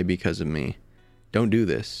Jedi because of me. Don't do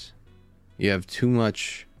this. You have too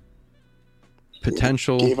much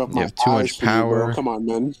potential. Gave up You my have too much eyes for you, power. bro. Come on,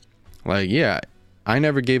 man. Like, yeah, I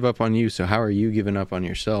never gave up on you, so how are you giving up on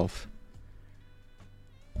yourself?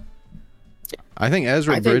 I think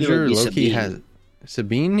Ezra I think it would Bridger, be Loki Sabine. has...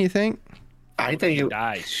 Sabine, you think? I think it,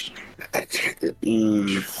 Dies.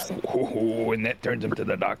 mm, And that turns him to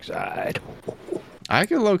the dark side. I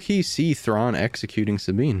could low-key see Thrawn executing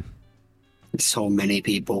Sabine. so many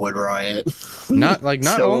people would riot. Not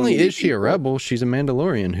So only many is she a people. rebel, she's a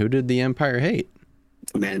Mandalorian. Who did the Empire hate?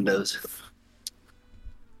 Mandos.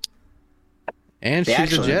 And They she's a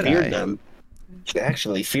actually feared Jedi. them. They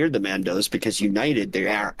actually feared the Mandos because united, they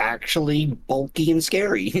are actually bulky and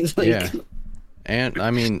scary. It's like, Yeah. And, I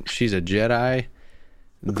mean, she's a Jedi.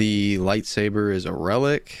 The lightsaber is a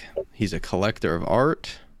relic. He's a collector of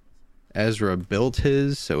art. Ezra built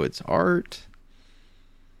his, so it's art.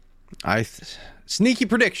 Sneaky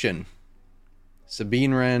prediction.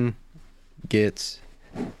 Sabine Wren gets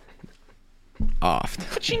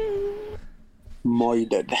offed.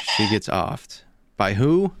 Moided. She gets offed. By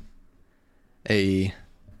who? A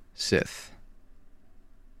Sith.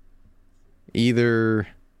 Either...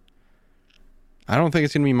 I don't think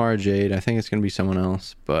it's going to be Mara Jade. I think it's going to be someone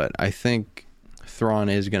else. But I think Thrawn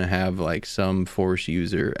is going to have, like, some Force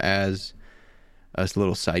user as a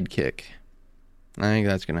little sidekick. I think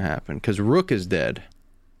that's going to happen. Because Rook is dead.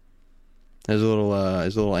 His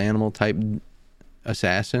little animal type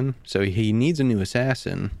assassin. So he needs a new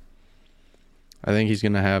assassin. I think he's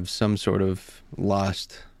going to have some sort of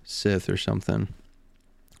lost Sith or something.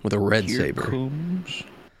 With a red Here saber. comes...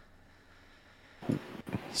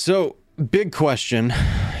 So, big question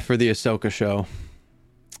for the Ahsoka show.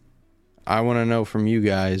 I want to know from you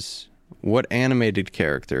guys, what animated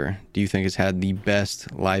character do you think has had the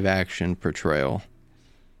best live action portrayal?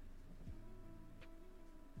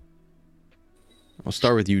 I'll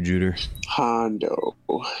start with you, Juder. Hondo.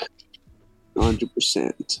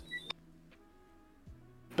 100%.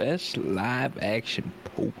 Best live action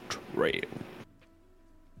portrayal.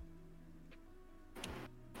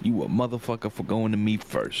 You a motherfucker for going to me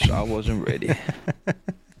first. I wasn't ready.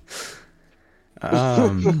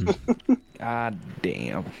 God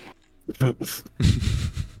damn.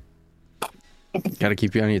 Gotta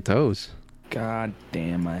keep you on your toes. God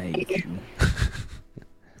damn, I hate you.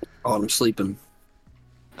 Oh, I'm sleeping.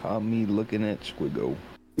 Caught me looking at Squiggo.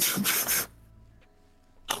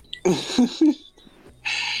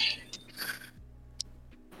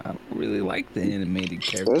 I don't really like the animated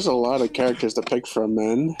characters. There's a lot of characters to pick from,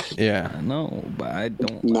 man. Yeah. I know, but I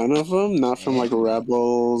don't. None of them? Not from like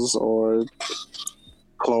Rebels or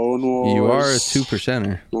Clone Wars? You are a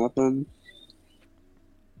 2%er. Nothing?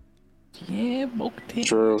 Yeah, Bo-Katan.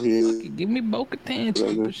 True, he... Give me Bo-Katan.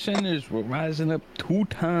 2%ers. We're rising up 2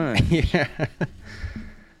 times. Yeah.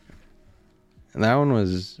 And that one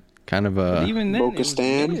was kind of a... But even then, Bo-Katan?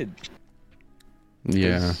 it was good.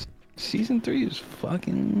 Yeah. Season 3 is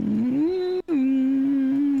fucking...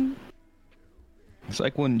 It's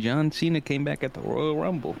like when John Cena came back at the Royal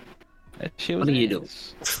Rumble. That shit was What do you do?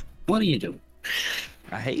 What do you do?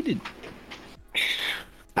 I hated.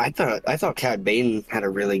 I thought Cad Bane had a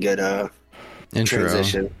really good Intro.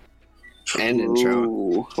 transition and intro.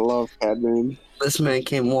 Ooh, love Cad Bane. This man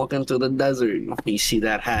came walking through the desert. You see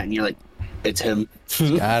that hat, and you're like, "It's him." It's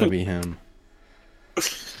gotta be him.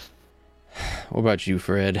 What about you,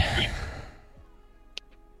 Fred?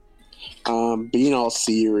 Being all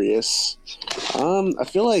serious, I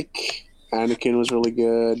feel like Anakin was really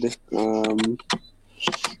good.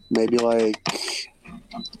 Maybe like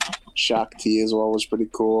Shakti as well was pretty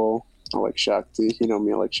cool. I like Shakti. You know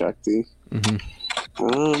me, I like Shakti.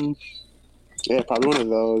 Mm-hmm. Yeah, probably one of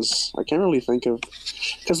those. I can't really think of,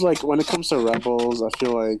 because like when it comes to Rebels, I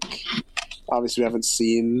feel like obviously we haven't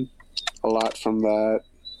seen a lot from that.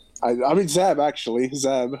 I mean Zeb actually.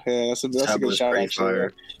 Zeb, yeah, that's a good shout actually.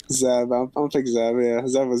 Zeb, I'm gonna pick Zeb. Yeah,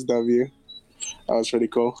 Zeb was W. That was pretty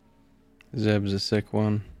cool. Zeb's a sick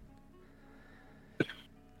one. What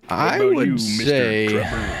I about would you, say, Mr.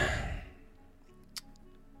 Trevor?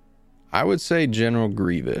 I would say General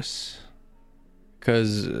Grievous,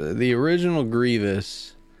 because the original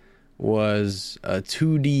Grievous was a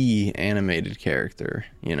 2D animated character,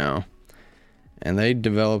 you know, and they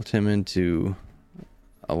developed him into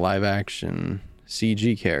a live action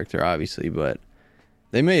CG character, obviously, but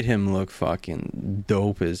they made him look fucking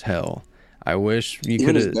dope as hell. I wish you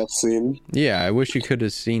could have. Death scene. Yeah, I wish you could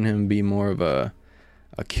have seen him be more of a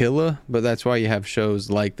killer, but that's why you have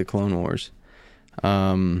shows like the Clone Wars.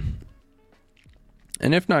 And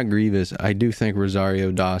if not Grievous, I do think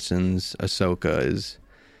Rosario Dawson's Ahsoka is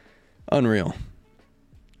unreal.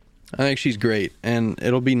 I think she's great, and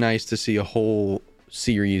it'll be nice to see a whole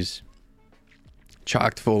series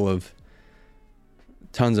chocked full of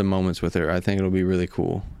tons of moments with her. I think it'll be really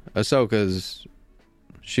cool.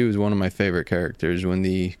 She was one of my favorite characters when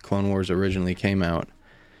the Clone Wars originally came out,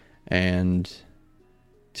 and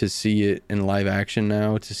to see it in live action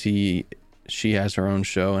now, to see she has her own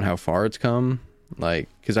show and how far it's come, like,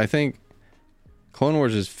 because I think Clone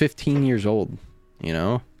Wars is 15 years old, you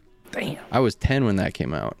know? Damn. I was 10 when that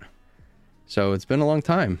came out. So it's been a long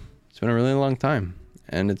time. It's been a really long time.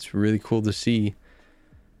 And it's really cool to see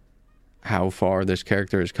how far this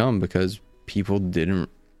character has come, because people didn't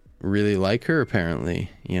really like her,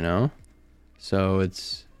 apparently, you know? So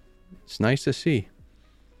it's nice to see.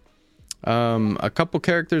 A couple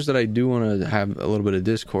characters that I do want to have a little bit of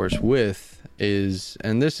discourse with is,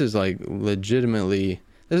 and this is like legitimately,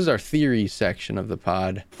 this is our theory section of the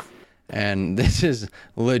pod, and this is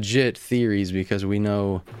legit theories because we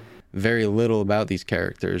know very little about these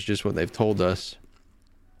characters, just what they've told us.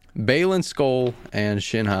 Baylan, Skoll, and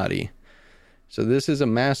Shin Hati. So this is a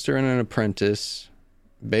master and an apprentice.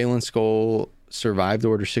 Baylan Skoll survived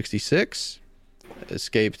Order 66,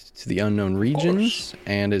 escaped to the unknown regions,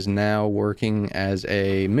 and is now working as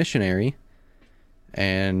a missionary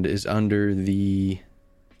and is under the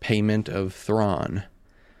payment of Thrawn.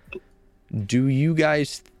 Do you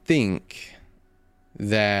guys think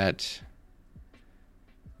that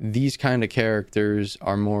these kind of characters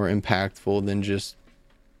are more impactful than just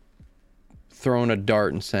throwing a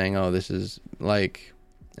dart and saying, oh, this is like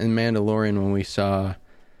in Mandalorian when we saw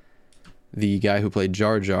the guy who played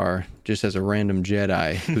Jar Jar just as a random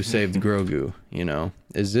Jedi who saved Grogu, you know?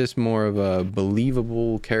 Is this more of a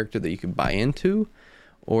believable character that you could buy into,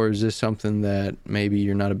 or is this something that maybe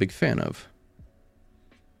you're not a big fan of?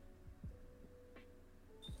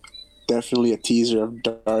 Definitely a teaser of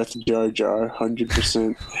Darth Jar Jar,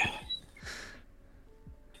 100%.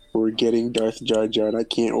 We're getting Darth Jar Jar, and I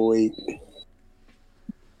can't wait.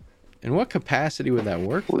 In what capacity would that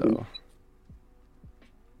work, though?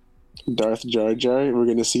 Darth Jar Jar. We're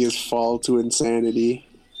gonna see his fall to insanity.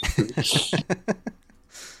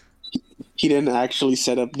 He didn't actually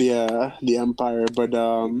set up the Empire, but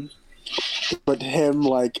him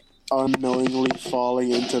like unknowingly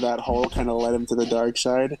falling into that hole kind of led him to the dark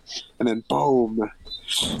side, and then boom,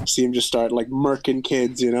 see him just start like murking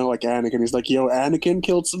kids, you know, like Anakin. He's like, "Yo, Anakin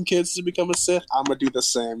killed some kids to become a Sith. I'm gonna do the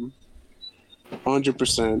same."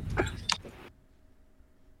 100%.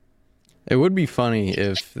 It would be funny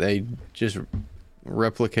if they just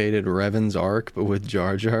replicated Revan's arc, but with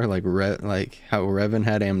Jar Jar, like how Revan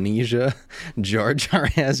had amnesia, Jar Jar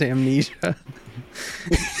has amnesia.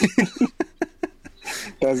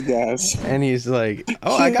 That's gas. And he's like,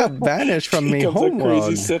 "Oh, I got banished from me homeworld." A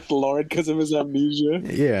crazy Sith Lord because of his amnesia.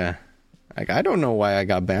 Yeah, like I don't know why I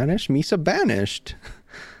got banished. Misa banished.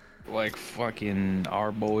 Like fucking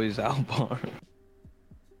our boys Albar.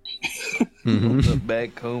 Mm-hmm.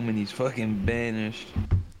 Back home and he's fucking banished.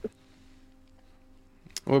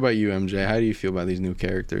 What about you, MJ? How do you feel about these new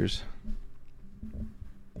characters?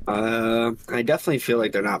 I definitely feel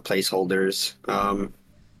like they're not placeholders. From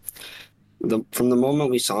the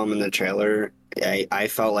moment we saw them in the trailer, I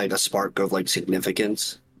felt like a spark of like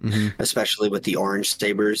significance, especially with the orange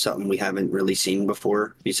sabers, something we haven't really seen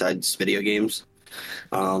before besides video games.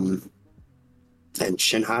 And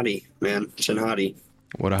Shin Hati, man, Shin Hati.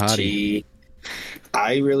 What a hottie.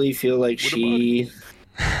 I really feel like she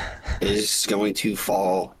is going to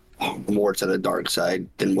fall more to the dark side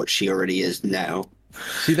than what she already is now.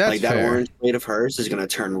 See, that's like that fair. orange blade of hers is going to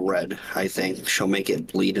turn red. I think she'll make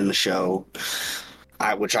it bleed in the show,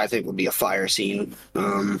 which I think would be a fire scene.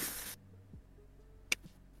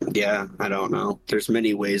 Yeah, I don't know. There's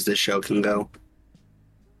many ways this show can go.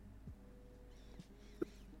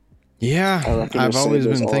 Yeah, I've always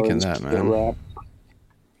been thinking that, man. Rap.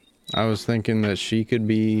 I was thinking that she could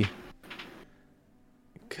be,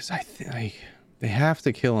 because I think they have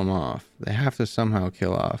to kill him off. They have to somehow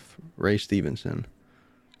kill off Ray Stevenson.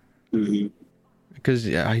 Because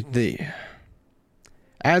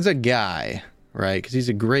as a guy, right? Because he's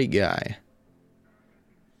a great guy.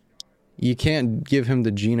 You can't give him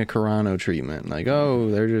the Gina Carano treatment. Like, oh,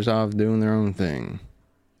 they're just off doing their own thing.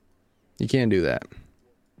 You can't do that.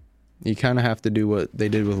 You kind of have to do what they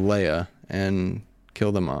did with Leia and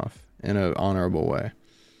kill them off in an honorable way.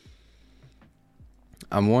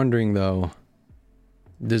 I'm wondering, though,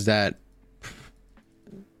 does that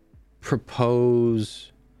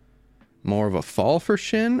propose more of a fall for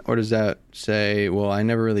Shin, or does that say, well, I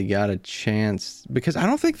never really got a chance? Because I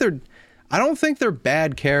don't think they're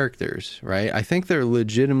bad characters, right? I think they're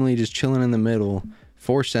legitimately just chilling in the middle,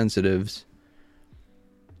 Force sensitives,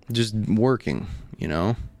 just working, you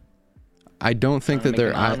know? I don't think that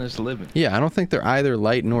they're honest living. Yeah, I don't think they're either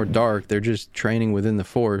light nor dark. They're just training within the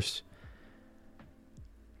Force.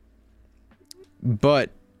 But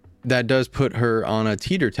that does put her on a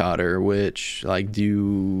teeter-totter, which, like,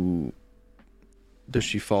 does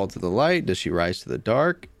she fall to the light? Does she rise to the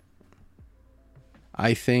dark?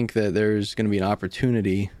 I think that there's going to be an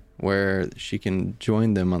opportunity where she can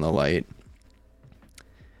join them on the light.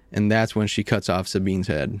 And that's when she cuts off Sabine's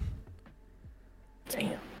head.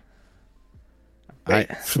 Damn. God.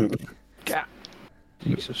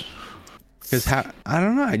 Jesus. Because I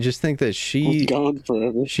don't know. I just think that He's gone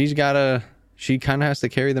forever. She kind of has to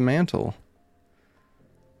carry the mantle.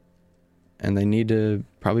 And they need to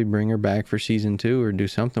probably bring her back for season 2 or do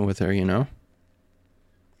something with her, you know?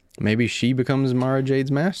 Maybe she becomes Mara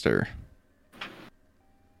Jade's master.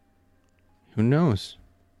 Who knows?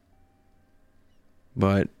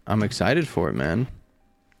 But I'm excited for it, man.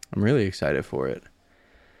 I'm really excited for it.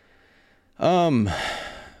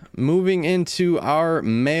 Moving into our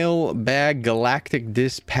mailbag galactic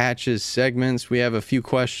dispatches segments, we have a few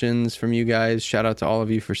questions from you guys. Shout out to all of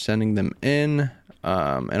you for sending them in.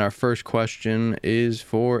 And our first question is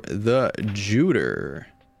for the Juder.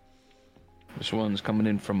 This one's coming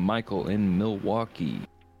in from Michael in Milwaukee.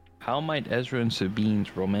 How might Ezra and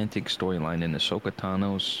Sabine's romantic storyline in the Ahsoka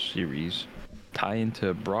Tano series tie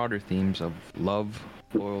into broader themes of love,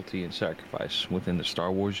 loyalty, and sacrifice within the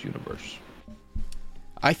Star Wars universe?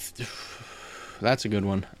 That's a good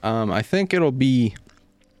one. I think it'll be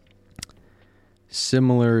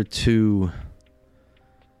similar to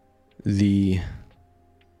the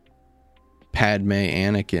Padme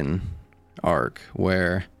Anakin arc,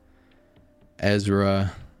 where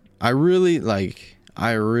Ezra, I really like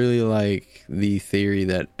the theory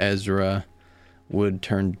that Ezra would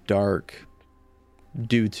turn dark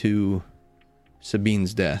due to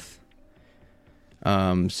Sabine's death.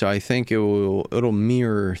 So I think it'll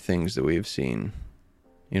mirror things that we've seen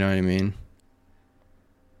You know what I mean?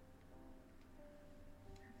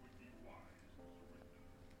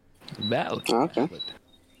 Valid. Okay.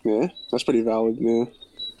 Yeah, that's pretty valid. Yeah.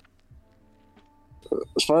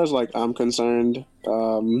 As far as like I'm concerned,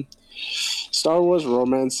 Star Wars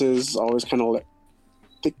romances always kind of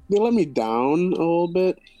they let me down a little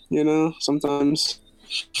bit. You know, sometimes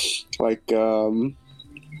like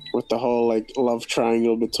with the whole like love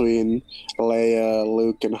triangle between Leia,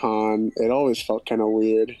 Luke, and Han, it always felt kind of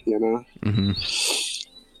weird. You know. Mm-hmm.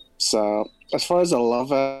 So as far as the love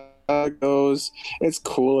goes, it's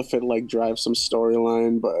cool if it like drives some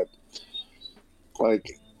storyline, but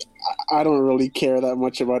like I don't really care that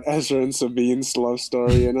much about Ezra and Sabine's love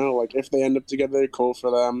story, you know? Like, if they end up together, cool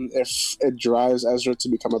for them. If it drives Ezra to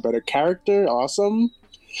become a better character, awesome.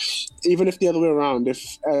 Even if the other way around,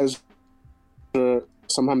 if Ezra,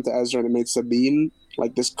 somehow to Ezra and it made Sabine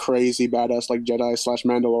like this crazy badass like Jedi /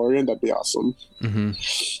 Mandalorian, that'd be awesome.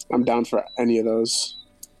 Mm-hmm. I'm down for any of those.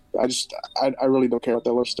 I really don't care about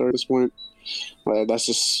their love story at this point. That's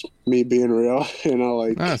just me being real, you know.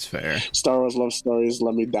 Like, that's fair. Star Wars love stories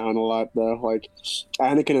let me down a lot, bro. Like,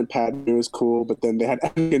 Anakin and Padme was cool, but then they had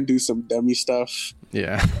Anakin do some dummy stuff.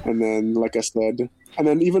 Yeah. And then, like I said, and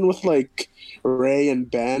then even with like Rey and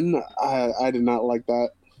Ben, I did not like that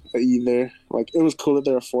either. Like, it was cool that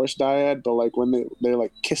they were Force dyad, but like when they're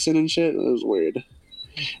like kissing and shit, it was weird.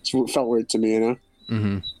 It felt weird to me, you know.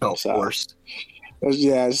 Mm-hmm. Felt forced.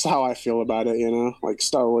 Yeah, it's how I feel about it, you know? Like,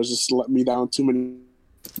 Star Wars just let me down too many.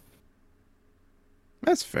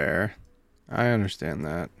 That's fair. I understand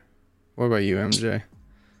that. What about you, MJ?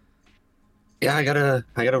 Yeah, I gotta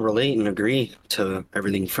relate and agree to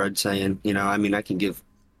everything Fred's saying. You know, I mean, I can give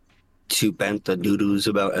two bentha doo-doos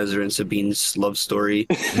about Ezra and Sabine's love story.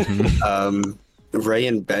 Rey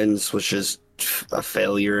and Ben's was just a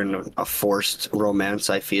failure and a forced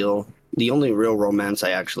romance, I feel. The only real romance I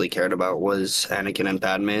actually cared about was Anakin and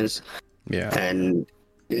Padme's. Yeah. And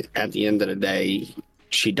at the end of the day,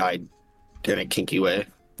 she died in a kinky way.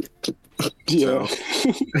 Yeah.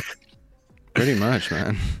 So, Pretty much,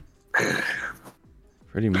 man.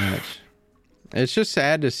 Pretty much. It's just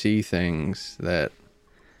sad to see things that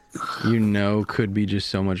you know could be just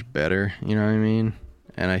so much better. You know what I mean?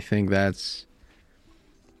 And I think that's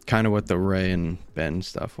kind of what the Rey and Ben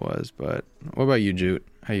stuff was. But what about you, Jute?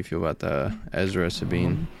 How you feel about the Ezra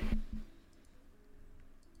Sabine?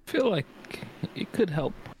 I feel like it could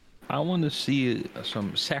help. I want to see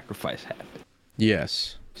some sacrifice happen.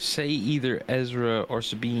 Yes. Say either Ezra or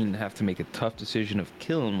Sabine have to make a tough decision of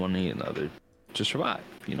killing one another to survive,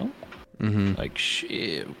 you know? Mm-hmm. Like,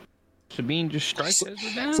 shit. Sabine just strikes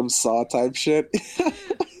Ezra down? Some Saw type shit.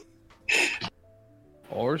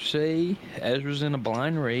 Or say Ezra's in a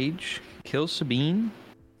blind rage, kills Sabine,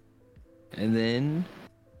 and then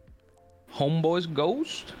homeboy's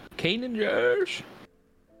ghost, Kanan Josh.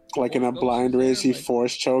 Like in a blind race, he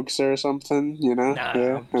force chokes her or something, you know? Nah,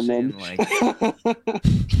 yeah, I'm and saying, then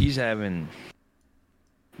like, he's having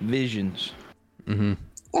visions. Mm-hmm.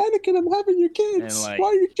 Anakin, I'm having your kids. And, like, why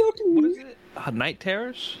are you choking What me? is it? Night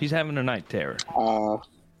terrors? He's having a night terror.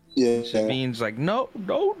 Yeah. Sabine's like, no,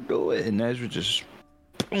 don't do it. And Ezra just,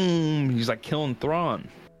 boom, he's like killing Thrawn.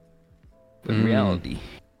 But in reality,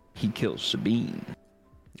 he kills Sabine.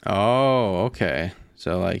 Oh, okay.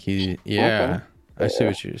 So, like, yeah. Okay. I see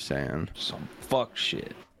what you're saying. Some fuck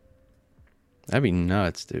shit. That'd be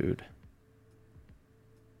nuts, dude.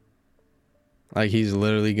 Like, he's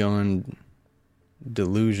literally going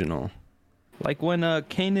delusional. Like when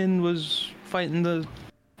Kanan was fighting the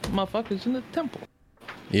motherfuckers in the temple.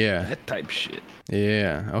 Yeah. That type shit.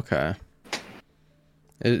 Yeah, okay.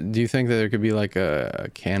 Do you think that there could be like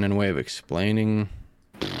a canon way of explaining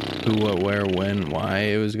who, what, where, when, why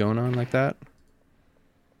it was going on like that?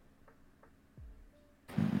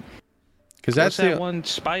 Because that's What's that one,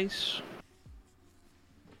 Spice?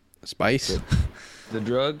 Spice? The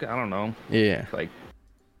drug? I don't know. Yeah. Like,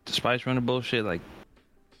 the Spice running bullshit, like,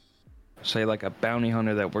 say like a bounty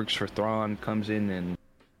hunter that works for Thrawn comes in and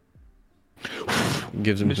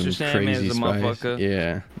gives him Mr. some Sandman's crazy the spice.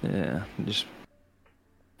 motherfucker. Yeah. Just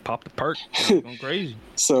pop the perk, going crazy.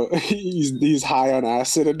 So he's high on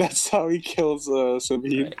acid, and that's how he kills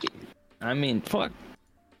Sabine. I mean, fuck.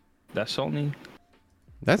 That's the only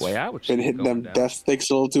That's way I would see Been it hitting going them down. death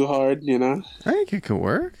sticks a little too hard, you know? I think it could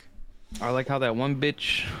work. I like how that one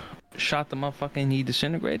bitch shot the motherfucker and he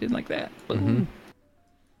disintegrated like that. Boom. Mm-hmm.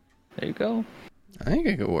 There you go. I think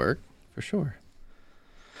it could work for sure.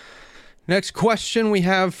 Next question we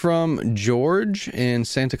have from George in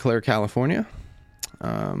Santa Clara, California.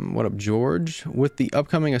 What up, George? With the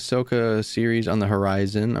upcoming Ahsoka series on the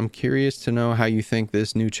horizon, I'm curious to know how you think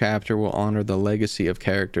this new chapter will honor the legacy of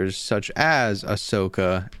characters such as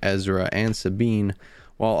Ahsoka, Ezra, and Sabine,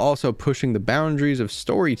 while also pushing the boundaries of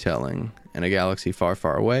storytelling in a galaxy far,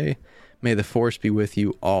 far away. May the Force be with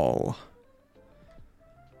you all.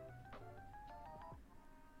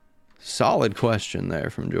 Solid question there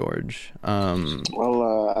from George.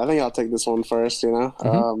 Well, I think I'll take this one first, you know?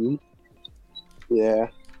 Mhm. Yeah.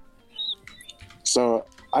 So,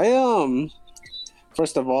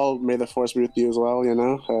 first of all, may the Force be with you as well, you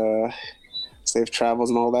know? Safe travels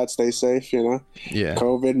and all that. Stay safe, you know? Yeah.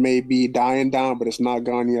 COVID may be dying down, but it's not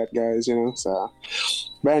gone yet, guys, you know? So,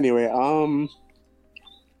 but anyway,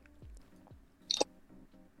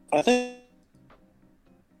 I think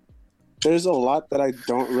there's a lot that I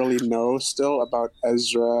don't really know still about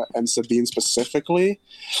Ezra and Sabine specifically.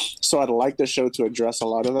 So I'd like the show to address a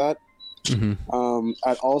lot of that. Mm-hmm.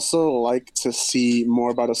 I'd also like to see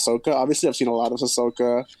more about Ahsoka. Obviously, I've seen a lot of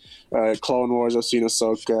Ahsoka. Clone Wars, I've seen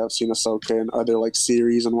Ahsoka in other like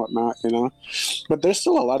series and whatnot, you know. But there's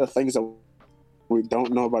still a lot of things that we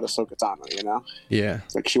don't know about Ahsoka Tano, you know. Yeah.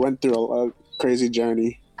 Like she went through a crazy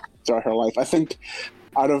journey throughout her life. I think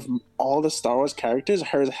out of all the Star Wars characters,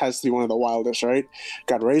 hers has to be one of the wildest, right?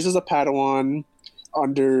 Got raised as a Padawan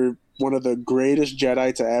under one of the greatest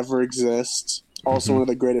Jedi to ever exist. Also one of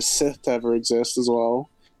the greatest Sith to ever exist as well.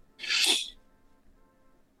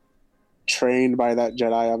 Trained by that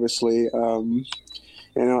Jedi, obviously. You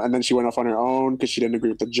know, and then she went off on her own because she didn't agree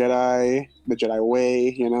with the Jedi way,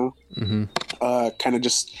 you know. Kind of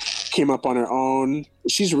just came up on her own.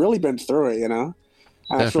 She's really been through it, you know.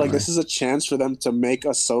 And I feel like this is a chance for them to make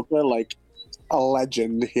Ahsoka like a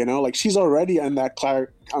legend, you know. Like she's already on that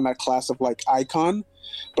class of like icon,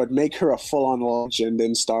 but make her a full-on legend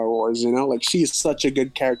in Star Wars, you know. Like she's such a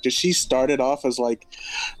good character. She started off as like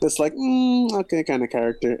this like okay kind of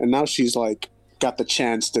character, and now she's like got the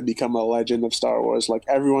chance to become a legend of Star Wars. Like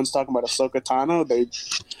everyone's talking about Ahsoka Tano,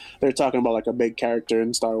 they're talking about like a big character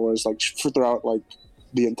in Star Wars, like throughout like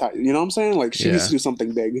the entire, you know what I'm saying? Like she needs to do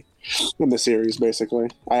something big in the series, basically.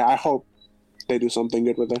 I hope they do something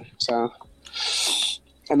good with her. So,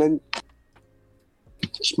 and then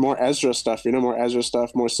just more Ezra stuff, you know, more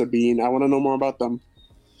Sabine. I want to know more about them.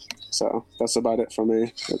 So that's about it for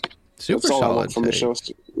me. Super that's all solid I want from the show.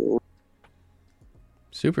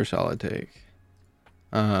 Super solid take.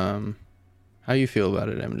 How you feel about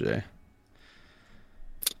it, MJ?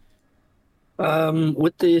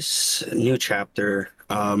 With this new chapter,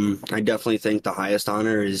 I definitely think the highest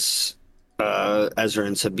honor is Ezra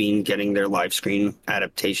and Sabine getting their live screen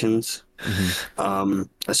adaptations.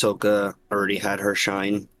 Ahsoka already had her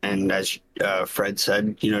shine, and as Fred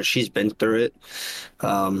said, you know, she's been through it.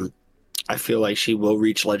 I feel like she will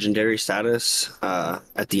reach legendary status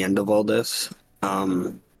at the end of all this.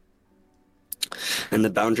 And the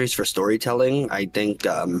boundaries for storytelling, I think,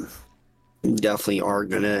 definitely are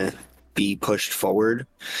gonna be pushed forward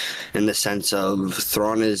in the sense of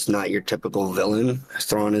Thrawn is not your typical villain.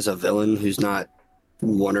 Thrawn is a villain who's not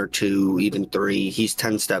 1 or 2, even 3. He's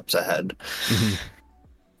 10 steps ahead.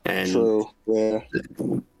 And True. Yeah.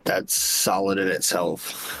 that's solid in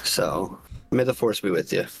itself. So may the Force be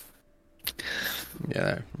with you.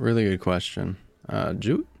 Yeah, really good question.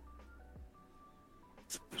 Jute?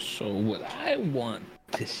 So what I want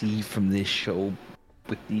to see from this show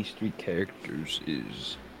with these 3 characters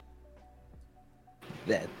is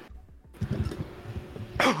that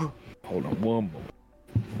hold on one moment.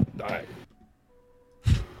 All right.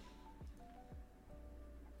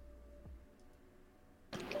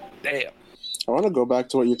 Damn. I want to go back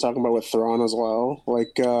to what you're talking about with Thrawn as well.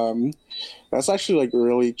 Like, that's actually like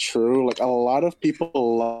really true. Like, a lot of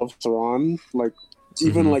people love Thrawn. Like,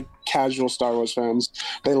 even like casual Star Wars fans,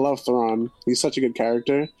 they love Thrawn. He's such a good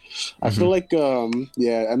character. I feel like,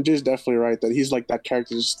 yeah, MJ's definitely right that he's like that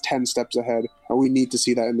character just 10 steps ahead, and we need to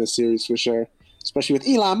see that in this series for sure. Especially with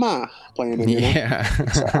Ilama playing him. You know? Yeah.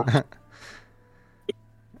 So.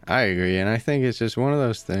 I agree, and I think it's just one of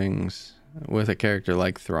those things with a character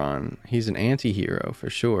like Thrawn. He's an anti-hero for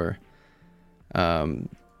sure.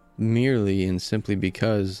 Merely and simply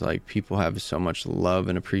because like people have so much love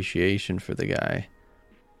and appreciation for the guy.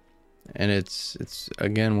 And it's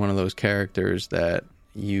again one of those characters that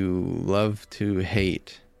you love to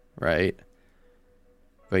hate, right?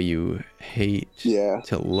 But you hate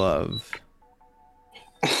to love.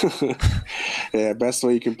 Yeah, best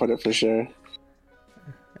way you can put it for sure.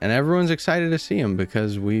 And everyone's excited to see him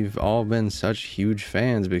because we've all been such huge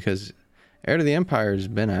fans because Heir to the Empire has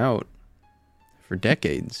been out for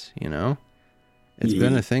decades, you know? It's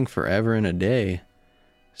been a thing forever and a day.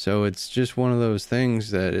 So it's just one of those things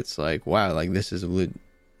that it's like, wow, like this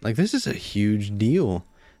is a huge deal.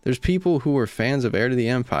 There's people who were fans of Heir to the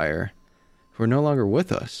Empire who are no longer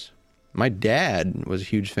with us. My dad was a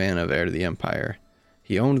huge fan of Heir to the Empire.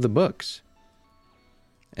 He owned the books.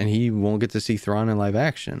 And he won't get to see Thrawn in live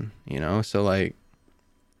action, you know? So, like,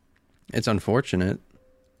 it's unfortunate.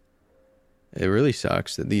 It really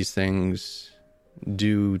sucks that these things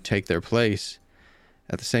do take their place.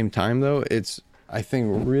 At the same time, though, it's, I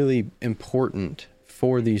think, really important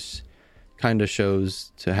for these kind of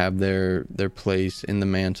shows to have their place in the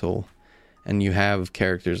mantle. And you have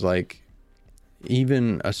characters like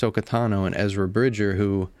even Ahsoka Tano and Ezra Bridger,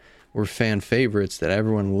 who were fan favorites that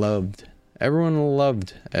everyone loved. Everyone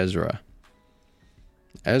loved Ezra.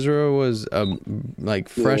 Ezra was like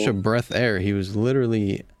fresh of breath air. He was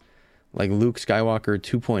literally like Luke Skywalker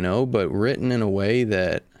 2.0, but written in a way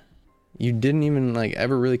that you didn't even like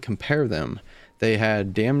ever really compare them. They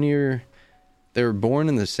had they were born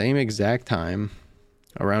in the same exact time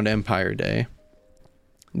around Empire Day.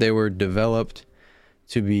 They were developed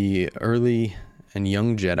to be early and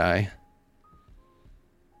young Jedi.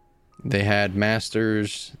 They had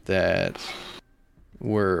masters that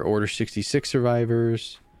were Order 66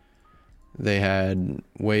 survivors. They had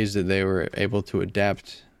ways that they were able to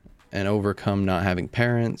adapt and overcome not having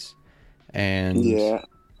parents. And yeah,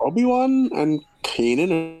 Obi-Wan and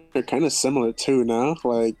Kanan are kind of similar too now.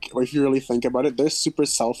 Like, if you really think about it, they're super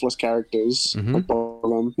selfless characters. Like both of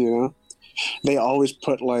them, you know? They always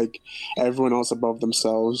put like everyone else above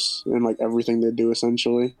themselves in like everything they do,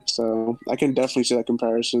 essentially. So I can definitely see that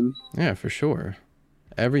comparison. Yeah, for sure.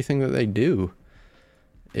 Everything that they do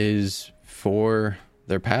is for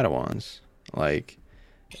their Padawans. Like,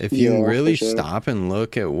 if you really stop and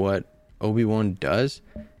look at what Obi-Wan does,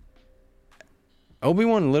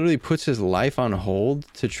 Obi-Wan literally puts his life on hold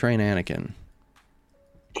to train Anakin.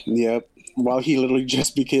 Yep. While he literally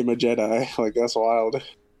just became a Jedi. Like, that's wild.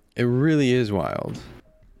 It really is wild.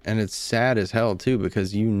 And it's sad as hell, too,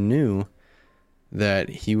 because you knew that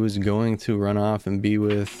he was going to run off and be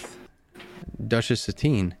with Duchess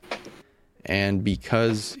Satine. And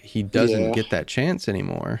because he doesn't get that chance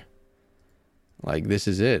anymore, like, this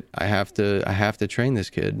is it. I have to train this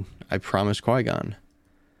kid. I promised Qui-Gon.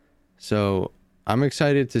 So I'm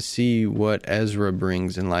excited to see what Ezra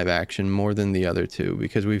brings in live action more than the other two,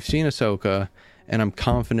 because we've seen Ahsoka, and I'm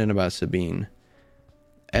confident about Sabine.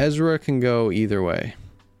 Ezra can go either way,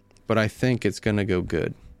 but I think it's gonna go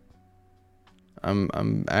good.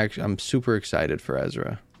 I'm super excited for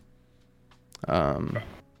Ezra. I'm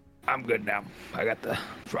good now. I got the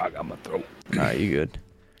frog on my throat. Alright, you good?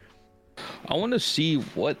 I want to see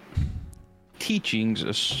what teachings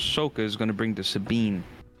Ahsoka is going to bring to Sabine.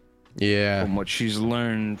 Yeah. From what she's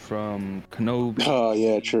learned from Kenobi. Oh,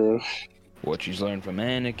 yeah, true. What she's learned from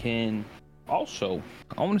Anakin. Also,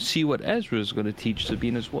 I want to see what Ezra is going to teach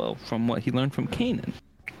Sabine as well, from what he learned from Kanan.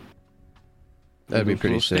 That'd be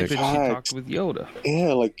pretty sick. She talked with Yoda.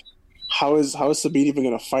 Yeah, like, how is Sabine even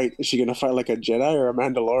going to fight? Is she going to fight like a Jedi or a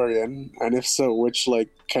Mandalorian? And if so, which, like,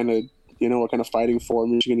 kind of, you know, what kind of fighting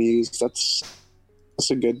form is she going to use? That's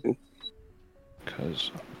a good thing.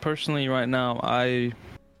 Because, personally, right now, I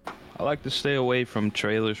like to stay away from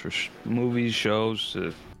trailers for movies, shows.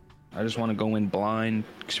 I just want to go in blind,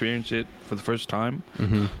 experience it for the first time.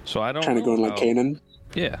 Mm-hmm. So I don't kind of going like Kanan.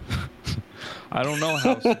 Yeah. I don't know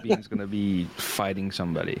how Sabine's going to be fighting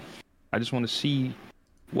somebody. I just want to see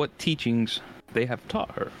what teachings they have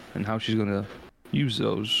taught her and how she's going to use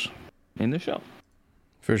those in the show.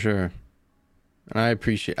 For sure. And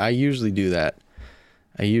I usually do that.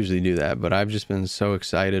 But I've just been so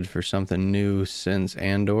excited for something new since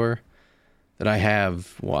Andor that I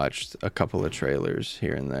have watched a couple of trailers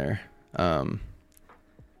here and there.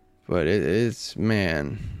 But it's,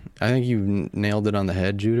 man, I think you nailed it on the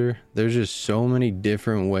head, Juder. There's just so many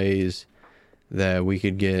different ways that we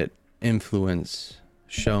could get influence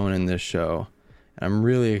shown in this show. And I'm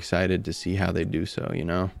really excited to see how they do so, you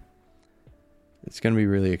know? It's going to be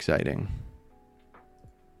really exciting.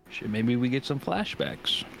 Shit, maybe we get some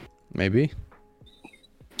flashbacks. Maybe.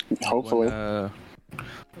 Hopefully. When,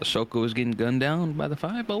 Ahsoka was getting gunned down by the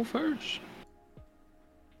 501st.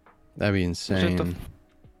 That'd be insane.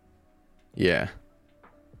 Yeah.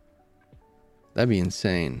 That'd be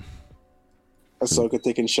insane. Ahsoka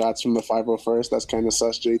taking shots from the 501st. That's kind of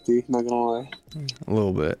sus, JT. Not gonna lie. A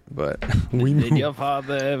little bit, but Did your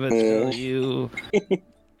father ever tell you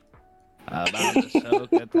about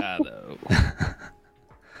Ahsoka Tano?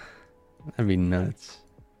 That'd be nuts.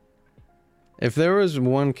 If there was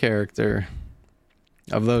one character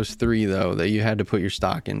of those three, though, that you had to put your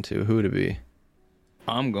stock into, who would it be?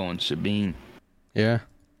 I'm going Sabine. Yeah?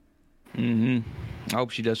 I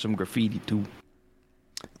hope she does some graffiti too.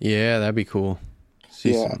 Yeah, that'd be cool.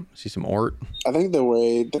 See some art. I think the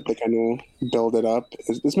way that they kind of build it up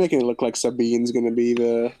is making it look like Sabine's going to be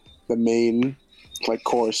the main like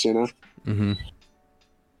course, you know? Mm-hmm.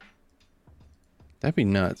 That'd be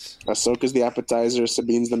nuts. Ahsoka's the appetizer,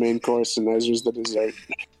 Sabine's the main course, and Ezra's the dessert.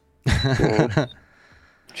 Yeah.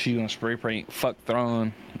 She gonna spray paint. Fuck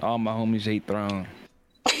Thrawn. All my homies hate Thrawn.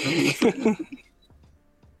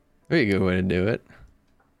 Very good way to do it.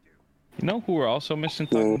 You know who we're also missing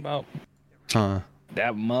talking about? Huh.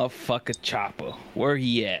 That motherfucker Chopper. Where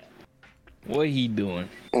he at? What he doing?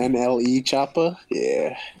 NLE Choppa?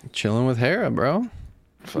 Yeah. Chilling with Hera, bro.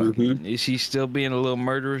 Is he still being a little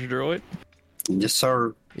murderous droid? Yes,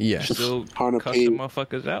 sir. Yes. Still 100p. cussing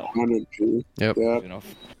motherfuckers out? 100p. Yep. You know,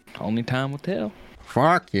 only time will tell.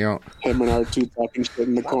 Fuck you. Him and R2 talking shit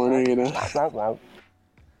in the corner, you know?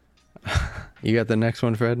 You got the next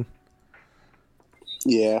one, Fred?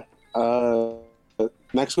 Yeah.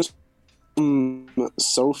 Next was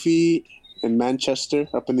Sophie in Manchester,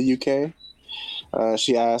 up in the UK.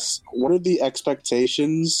 She asked, what are the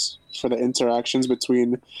expectations for the interactions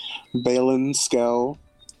between Baylan, Skoll,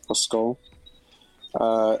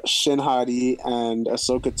 Shin Hati, and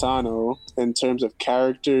Ahsoka Tano in terms of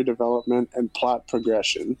character development and plot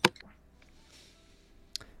progression?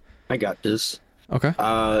 I got this. Okay.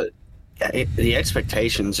 The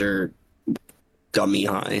expectations are dumb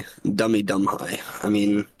high. I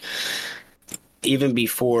mean, even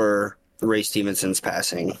before Ray Stevenson's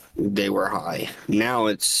passing, they were high. Now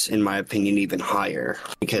it's, in my opinion, even higher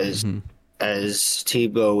because, as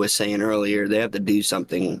Tebow was saying earlier, they have to do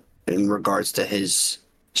something in regards to his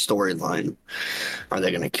storyline. Are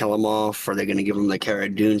they going to kill him off? Are they going to give him the Cara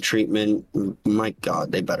Dune treatment? My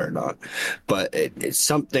God, they better not. But it's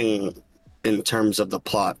something in terms of the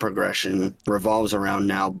plot progression revolves around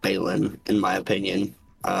now Baylan, in my opinion.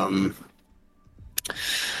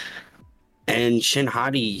 And Shin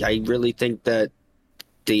Hati, I really think that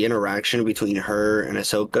the interaction between her and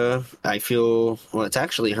Ahsoka, I feel, well, it's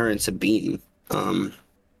actually her and Sabine.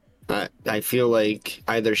 I feel like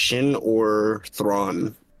either Shin or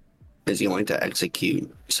Thrawn is going to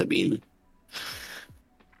execute Sabine.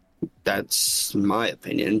 That's my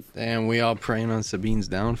opinion. Damn, we all praying on Sabine's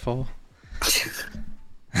downfall.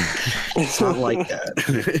 It's not like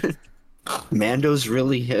that. Mando's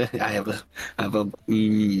really. I have a an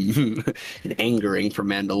angering for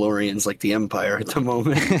Mandalorians like the Empire at the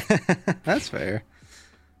moment. That's fair.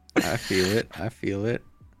 I feel it.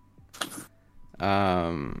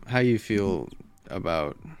 How you feel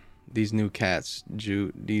about these new cats,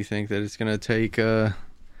 Jute? Do you think that it's gonna take? Do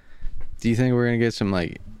you think we're gonna get some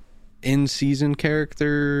like in-season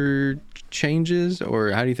character changes,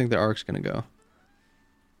 or how do you think the arc's gonna go?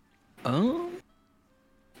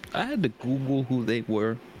 I had to Google who they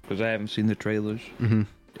were because I haven't seen the trailers. Mm-hmm.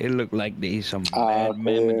 They look like they some bad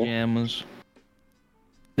mamma jammas.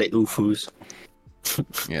 They oofus.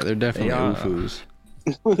 Yeah, they're definitely oofus.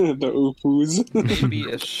 The Oofus. Maybe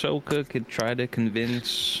Ahsoka could try to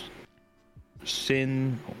convince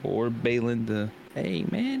Sin or Baylan to, hey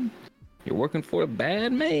man, you're working for a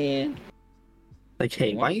bad man. Like,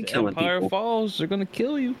 hey, why are you killing Empire people? falls, they're gonna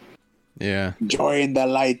kill you. Yeah. Join the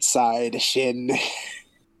light side, Shin.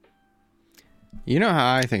 You know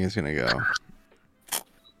how I think it's gonna go.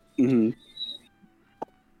 Mm-hmm.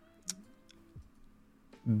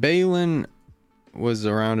 Baylan was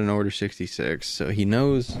around in Order 66, so he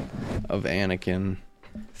knows of Anakin.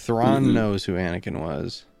 Thrawn knows who Anakin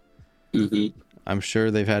was. I'm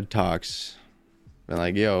sure they've had talks. Been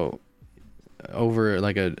like, yo, over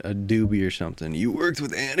like a doobie or something. You worked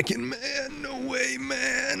with Anakin, man? No way,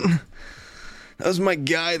 man. That was my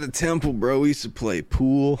guy at the temple, bro. We used to play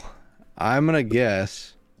pool. I'm gonna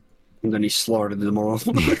guess. And then he slaughtered them all.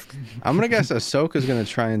 I'm gonna guess Ahsoka's gonna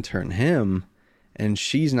try and turn him, and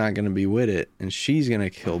she's not gonna be with it, and she's gonna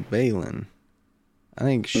kill Baylan. I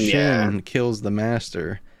think Shin kills the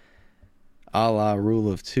master, a la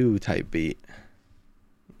Rule of Two type beat.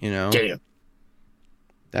 You know? Yeah.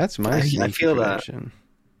 That's my I feel prediction.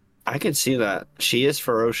 that. I can see that. She is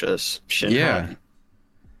ferocious. Shin Hati.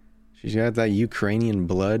 She's got that Ukrainian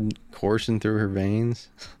blood coursing through her veins.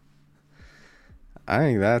 I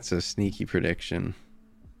think that's a sneaky prediction.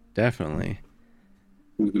 Definitely.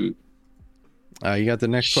 You got the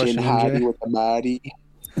next question, Shin Hati MJ? with the body.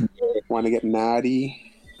 Want to get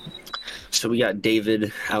naughty? So we got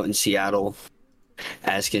David out in Seattle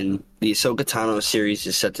asking, the Ahsoka Tano series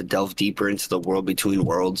is set to delve deeper into the world between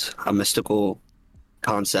worlds, a mystical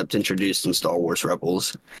concept introduced in Star Wars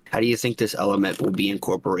Rebels. How do you think this element will be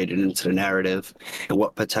incorporated into the narrative, and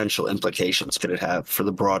what potential implications could it have for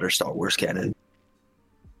the broader Star Wars canon?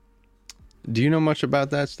 Do you know much about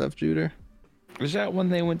that stuff, Juder? Is that when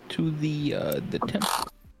they went to the temple?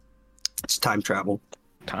 It's time travel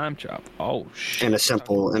Time travel. Oh shit. in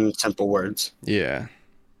simple words. Yeah.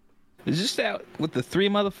 Is this that with the three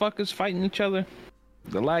motherfuckers fighting each other?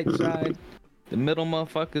 The light side, the middle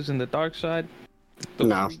motherfuckers, and the dark side?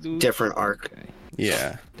 No, different arc. Okay.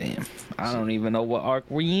 Yeah. Damn. I don't even know what arc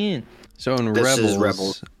we in. So in This is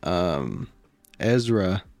Rebels,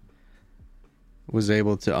 Ezra was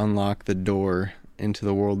able to unlock the door into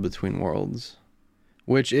the world between worlds,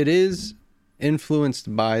 which it is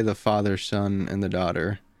influenced by the father, son, and the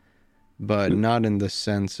daughter, but not in the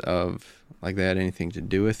sense of like they had anything to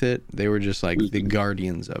do with it. They were just like the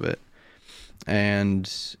guardians of it.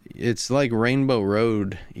 And it's like Rainbow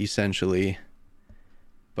Road, essentially,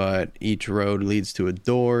 but each road leads to a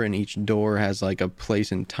door, and each door has like a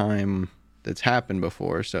place in time that's happened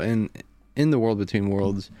before. So in the world between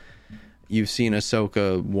worlds, you've seen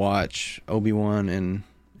Ahsoka watch Obi-Wan and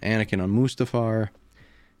Anakin on Mustafar.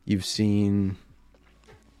 You've seen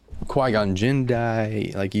Qui-Gon Jinn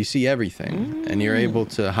die. Like, you see everything, and you're able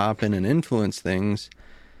to hop in and influence things,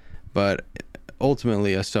 but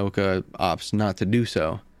ultimately Ahsoka opts not to do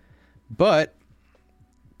so. But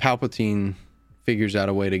Palpatine figures out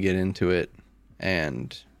a way to get into it,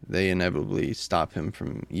 and they inevitably stop him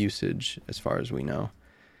from usage, as far as we know.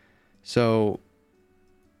 So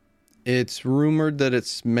it's rumored that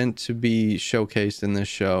it's meant to be showcased in this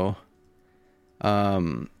show.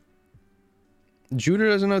 Judah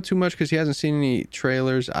doesn't know too much because he hasn't seen any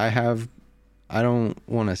trailers. I don't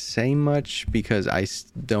want to say much because I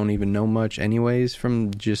don't even know much anyways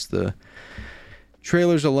from just the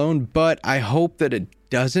trailers alone, but I hope that it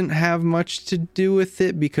doesn't have much to do with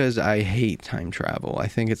it because I hate time travel. I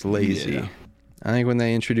think it's lazy. Yeah. I think when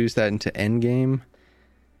they introduced that into Endgame,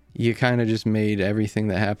 you kind of just made everything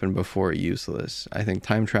that happened before it useless. I think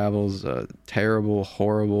time travel's a terrible,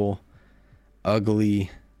 horrible,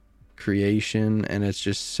 ugly creation, and it's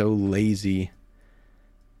just so lazy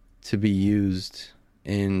to be used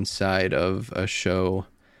inside of a show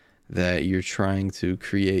that you're trying to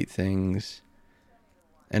create things.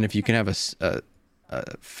 And if you can have a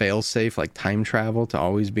fail-safe like time travel to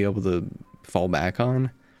always be able to fall back on,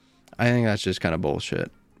 I think that's just kind of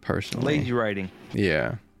bullshit, personally. Lazy writing.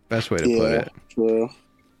 Yeah, best way to put it. True.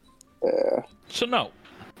 Yeah. So no,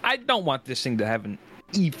 I don't want this thing to have an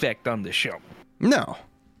effect on the show. No,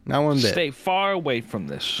 not one bit. Stay far away from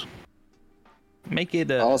this. Make it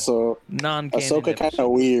a Also, non-canon Ahsoka kind episode.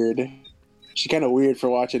 of weird. She kind of weird for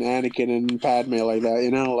watching Anakin and Padme like that, you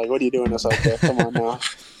know? Like, what are you doing, Ahsoka? Come on now.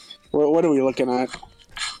 What are we looking at?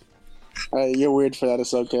 You're weird for that,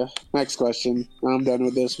 Ahsoka. Next question. I'm done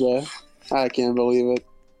with this, bro. I can't believe it.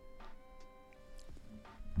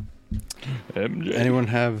 MJ. Anyone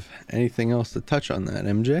have anything else to touch on that,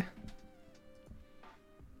 MJ?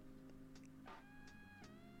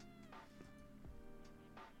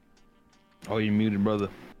 Oh, you're muted, brother.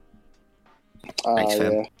 Thanks,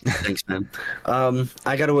 fam. Yeah. Thanks, man.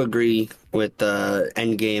 I got to agree with the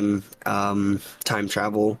Endgame time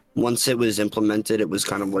travel. Once it was implemented, it was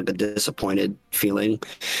kind of like a disappointed feeling.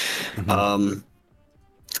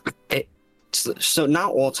 So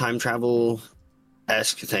not all time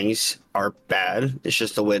travel-esque things are bad. It's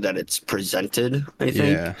just the way that it's presented, I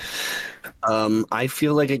think. Yeah. I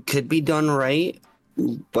feel like it could be done right,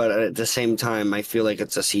 but at the same time, I feel like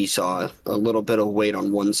it's a seesaw. A little bit of weight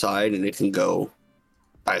on one side, and it can go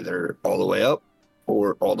either all the way up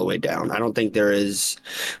or all the way down. I don't think there is,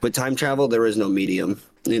 with time travel, there is no medium.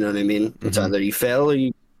 You know what I mean? It's either you fail or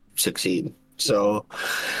you succeed. So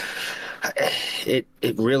it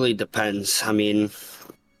really depends. I mean,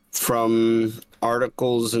 from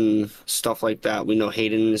articles and stuff like that, we know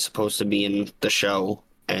Hayden is supposed to be in the show,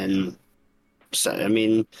 and so, I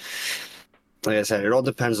mean, like I said, it all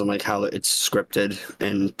depends on like how it's scripted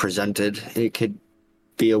and presented. It could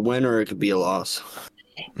be a win or it could be a loss.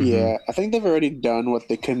 Yeah, I think they've already done what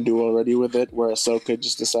they can do already with it, where Ahsoka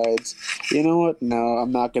just decides, you know what, no,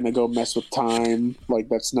 I'm not going to go mess with time. Like,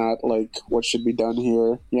 that's not, like, what should be done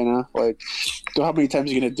here, you know? Like, how many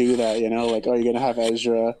times are you going to do that, you know? Like, are you going to have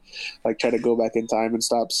Ezra, like, try to go back in time and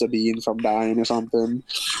stop Sabine from dying or something?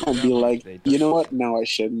 And be like, you know what, no, I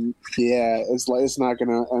shouldn't. Yeah, it's not going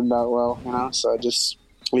to end out well, you know? So just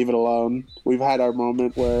leave it alone. We've had our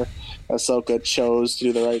moment where Ahsoka chose to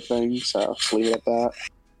do the right thing, so leave it at that.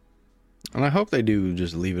 And I hope they do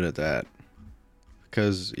just leave it at that.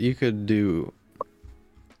 Because you could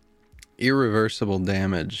irreversible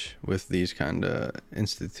damage with these kind of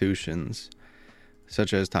institutions,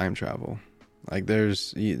 such as time travel. Like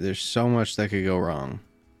there's so much that could go wrong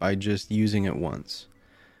by just using it once.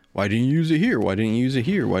 Why didn't you use it here? Why didn't you use it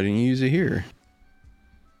here? Why didn't you use it here?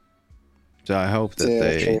 So I hope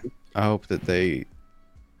that they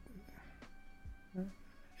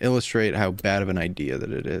illustrate how bad of an idea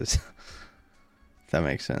that it is. If that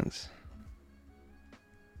makes sense.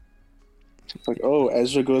 Like, oh,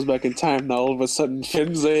 Ezra goes back in time. Now all of a sudden,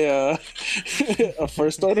 Finn's a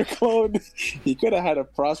first order clone. He could have had a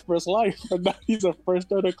prosperous life, but now he's a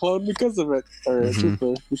first order clone because of it, or a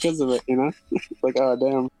trooper because of it. You know, like, oh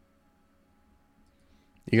damn.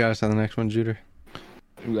 You got us on the next one, Juder?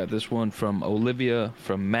 We got this one from Olivia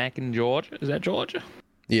from Macon, Georgia. Is that Georgia?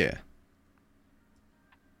 Yeah.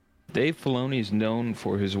 Dave Filoni is known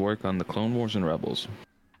for his work on the Clone Wars and Rebels.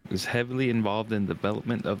 Is heavily involved in the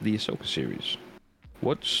development of the Ahsoka series.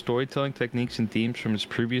 What storytelling techniques and themes from his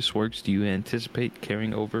previous works do you anticipate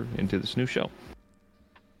carrying over into this new show?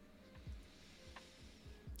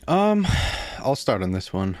 I'll start on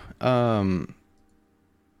this one.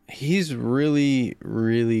 He's really,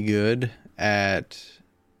 really good at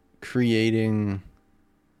creating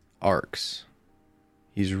arcs.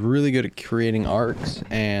 He's really good at creating arcs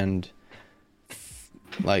and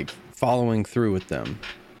like following through with them.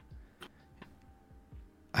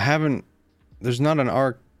 There's not an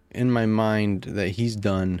arc in my mind that he's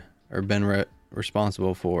done or been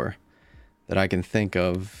responsible for that I can think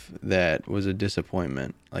of that was a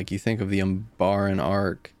disappointment. Like you think of the Umbaran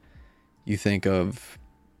arc, you think of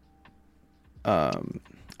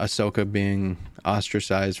Ahsoka being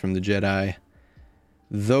ostracized from the Jedi.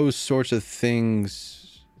 Those sorts of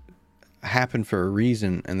things happen for a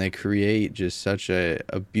reason, and they create just such a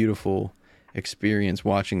beautiful experience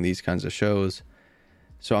watching these kinds of shows.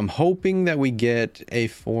 So I'm hoping that we get a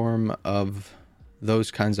form of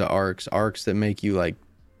those kinds of arcs that make you like,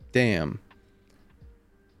 damn,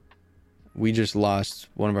 we just lost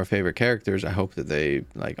one of our favorite characters. I hope that they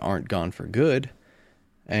like aren't gone for good.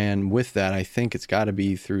 And with that, I think it's got to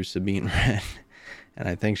be through Sabine Wren. And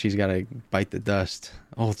I think she's got to bite the dust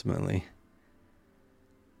ultimately.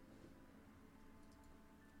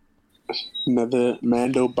 Another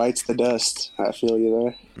Mando bites the dust. I feel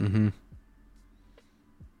you there. Mm-hmm.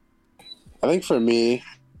 I think for me,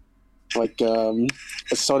 like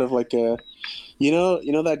it's sort of like a, you know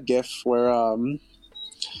that GIF where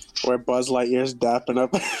Buzz Lightyear's dapping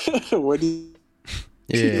up Woody.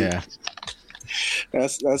 Yeah.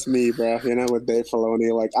 That's me, bro. You know, with Dave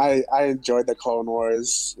Filoni. Like I enjoyed the Clone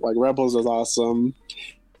Wars. Like Rebels was awesome.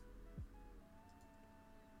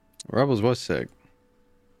 Rebels was sick.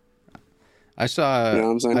 I saw. You know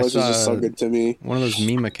what I'm saying? It was just so good to me. One of those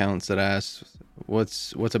meme accounts that asks,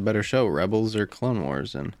 "What's a better show, Rebels or Clone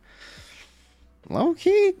Wars?" And low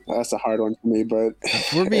key, that's a hard one for me. But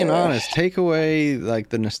if we're being honest, take away like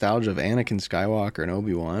the nostalgia of Anakin Skywalker and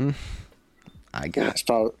Obi-Wan. I got it's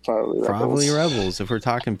probably Rebels. If we're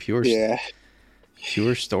talking pure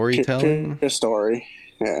storytelling, pure story,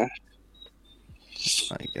 yeah.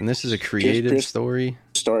 Like, and this is a creative story.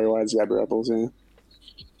 Story-wise, yeah, Rebels, yeah.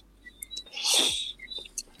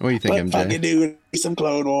 What do you think, MJ? Fucking do some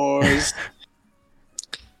Clone Wars.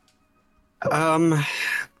 I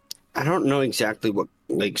don't know exactly what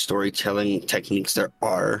like storytelling techniques there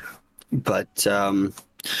are, but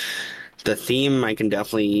the theme I can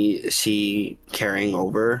definitely see carrying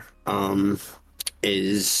over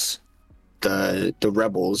is the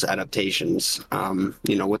Rebels adaptations.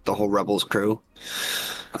 You know, with the whole Rebels crew.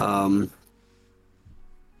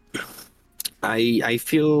 I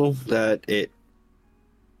feel that it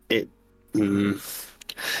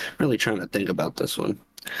really trying to think about this one.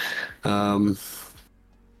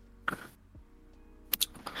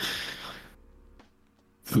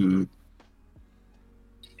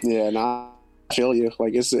 Yeah, nah, I feel you.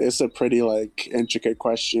 Like it's a pretty like intricate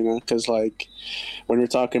question, you know, because like when we're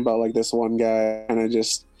talking about like this one guy kind of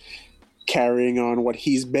just carrying on what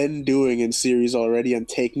he's been doing in series already and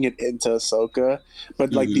taking it into Ahsoka,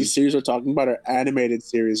 but like these series we're talking about are animated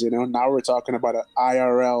series, you know. Now we're talking about an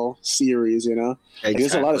IRL series, you know. Exactly. Like,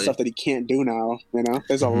 there's a lot of stuff that he can't do now, you know.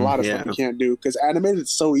 There's a lot of stuff he can't do because animated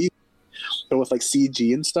is so easy, but with like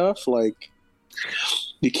CG and stuff, like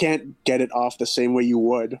you can't get it off the same way you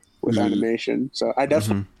would with animation. So I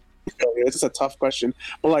definitely feel you. It's a tough question,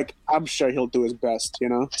 but like I'm sure he'll do his best, you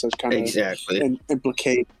know. So it's kind of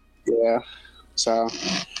implicate. Yeah, so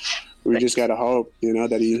we just gotta hope, you know,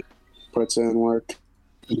 that he puts in work.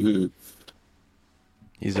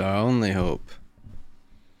 He's our only hope.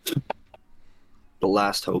 The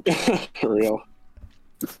last hope. For real.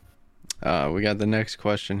 We got the next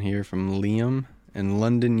question here from Liam in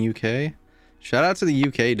London, UK. Shout out to the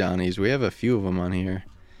UK Donnies. We have a few of them on here.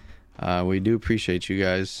 We do appreciate you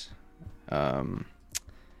guys.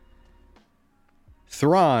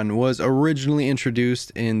 Thrawn was originally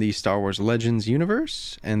introduced in the Star Wars Legends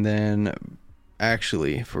universe, and then,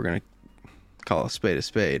 actually, if we're going to call a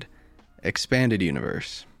spade, expanded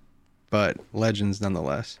universe, but Legends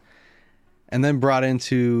nonetheless. And then brought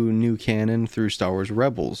into new canon through Star Wars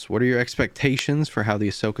Rebels. What are your expectations for how the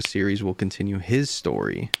Ahsoka series will continue his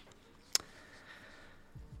story?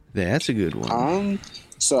 That's a good one.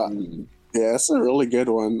 Yeah, that's a really good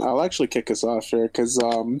one. I'll actually kick us off here because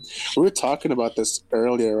we were talking about this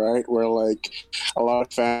earlier, right? Where like a lot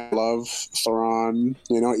of fans love Thrawn,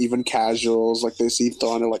 even casuals, like they see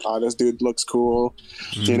Thrawn, they're like, "Oh, this dude looks cool,"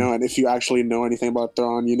 And if you actually know anything about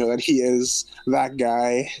Thrawn, you know that he is that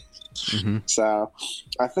guy. Mm-hmm. So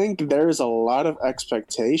I think there's a lot of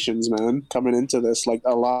expectations, man, coming into this. Like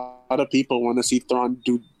a lot of people want to see Thrawn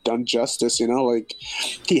done justice, like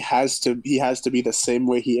he has to be the same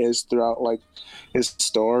way he is throughout like his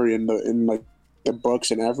story and like the books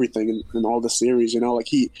and everything and all the series, like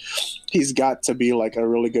he's got to be like a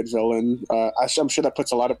really good villain. I'm sure that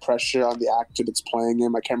puts a lot of pressure on the actor that's playing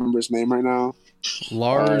him. I can't remember his name right now.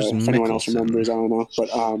 Lars if Mikkelsen. Anyone else remembers, I don't know, but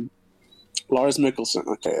Lars Mikkelsen.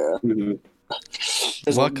 Okay, yeah. Mm-hmm.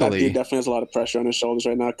 That dude definitely has a lot of pressure on his shoulders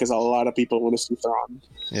right now because a lot of people want to see Thrawn.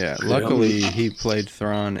 Yeah, luckily he played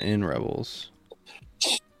Thrawn in Rebels.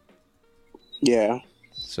 Yeah.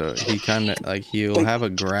 So he kind of he'll have a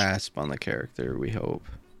grasp on the character, we hope.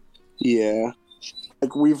 Yeah.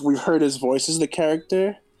 Like we've heard his voice as the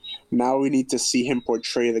character. Now we need to see him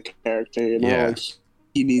portray the character, Yeah. Like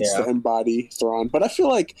he needs to embody Thrawn. But I feel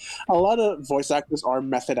like a lot of voice actors are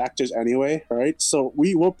method actors anyway, right? So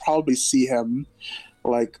we will probably see him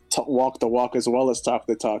like walk the walk as well as talk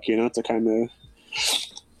the talk, to kind of...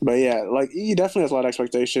 But yeah, like he definitely has a lot of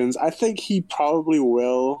expectations. I think he probably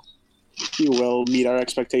will... He will meet our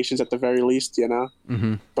expectations at the very least,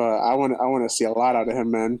 Mm-hmm. But I want to see a lot out of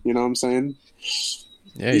him, man. You know what I'm saying?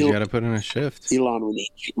 Yeah, he's got to put in a shift.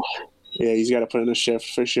 Yeah, he's got to put in a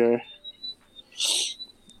shift for sure.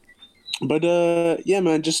 But yeah,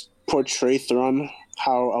 man, just portray Thrawn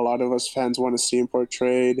how a lot of us fans want to see him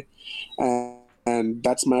portrayed, and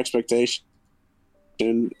that's my expectation.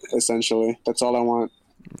 Essentially, that's all I want.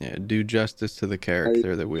 Yeah, do justice to the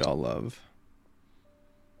character that we all love.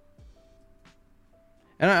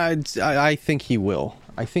 And I think he will.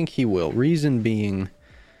 I think he will. Reason being,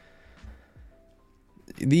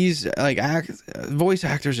 these voice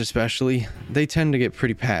actors especially, they tend to get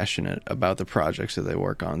pretty passionate about the projects that they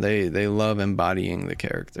work on. They love embodying the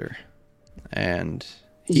character, and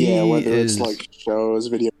whether it's like shows,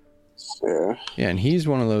 videos, and he's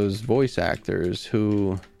one of those voice actors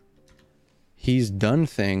who he's done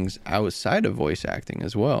things outside of voice acting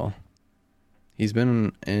as well. He's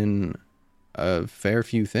been in a fair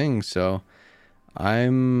few things, so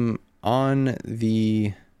I'm on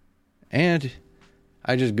the... And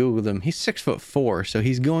I just googled him. He's 6'4", so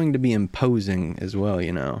he's going to be imposing as well,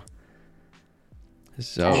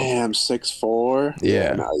 So damn, 6'4".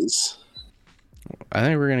 Yeah, nice. I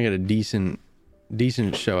think we're gonna get a decent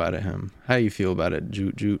show out of him. How do you feel about it,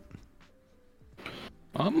 Joot?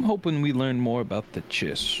 I'm hoping we learn more about the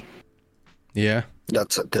Chiss. Yeah,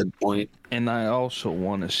 that's a good point. And I also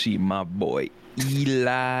want to see my boy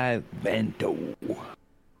Eli Vanto.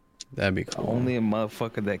 That'd be cool. Only a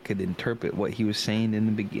motherfucker that could interpret what he was saying in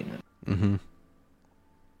the beginning. Mm-hmm.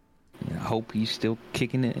 And I hope he's still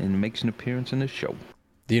kicking it and makes an appearance in the show.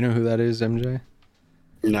 Do you know who that is, MJ?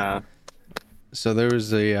 Nah. So there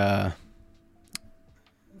was an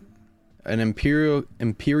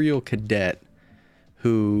Imperial cadet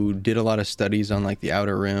who did a lot of studies on like the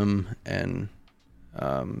Outer Rim and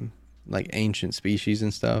like ancient species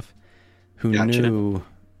and stuff, who knew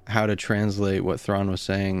how to translate what Thrawn was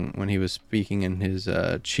saying when he was speaking in his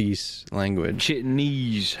Chiss language.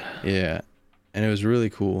 Chitinese. Yeah, and it was really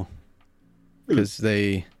cool because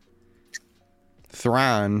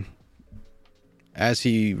Thrawn, as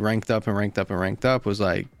he ranked up, was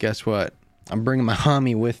like, guess what? I'm bringing my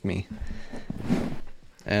homie with me.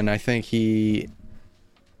 And I think he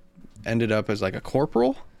ended up as like a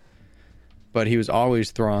corporal, but he was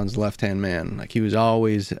always Thrawn's left-hand man. Like he was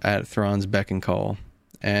always at Thrawn's beck and call.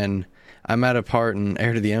 And I'm at a part in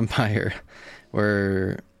Heir to the Empire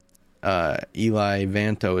where Eli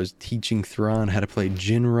Vanto is teaching Thrawn how to play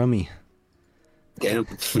gin rummy. Damn.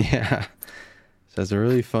 Yeah. So it's a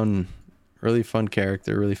really fun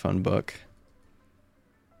character, really fun book.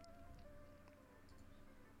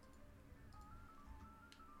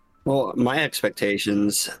 Well, my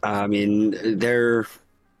expectations, I mean,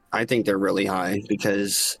 I think they're really high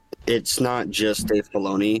because it's not just Dave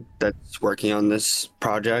Filoni that's working on this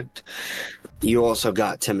project. You also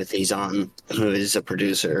got Timothy Zahn, who is a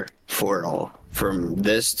producer for it all, from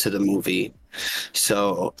this to the movie.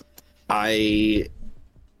 So Lars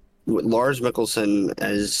Mikkelsen,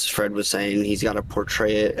 as Fred was saying, he's got to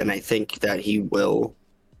portray it, and I think that he will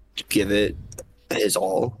give it his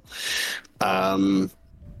all.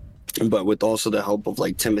 But with also the help of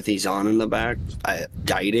like Timothy Zahn in the back,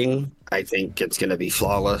 guiding, I think it's going to be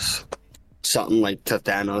flawless. Something like to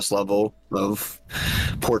Thanos level of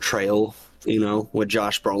portrayal, with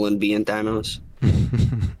Josh Brolin being Thanos.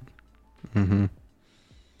 Mm-hmm.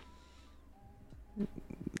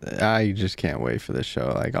 I just can't wait for this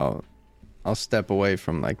show. Like I'll step away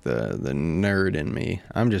from like the nerd in me.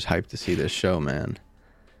 I'm just hyped to see this show, man.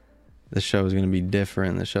 The show is going to be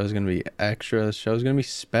different. The show is going to be extra. The show is going to be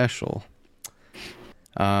special.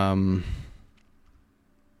 But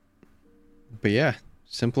yeah,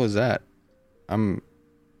 simple as that. I'm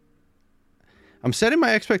setting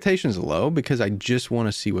my expectations low because I just want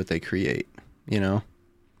to see what they create,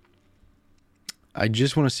 I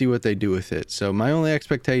just want to see what they do with it. So my only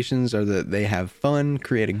expectations are that they have fun,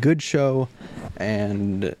 create a good show,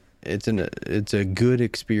 and it's a good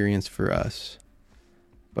experience for us.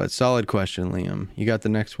 But solid question, Liam. You got the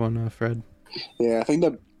next one, Fred? Yeah, I think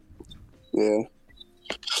Yeah,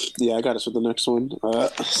 I got us with the next one.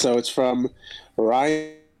 So it's from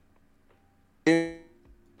Ryan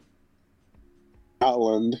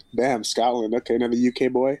Scotland. Damn, Scotland. Okay, another UK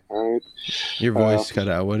boy. All right. Your voice cut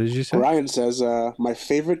out. What did you say? Ryan says, my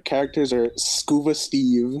favorite characters are Scuba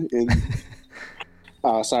Steve in...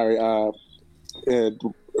 from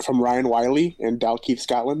Ryan Wiley in Dalkeith,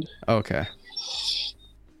 Scotland. Okay.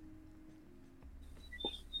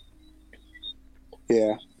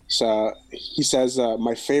 Yeah. So he says,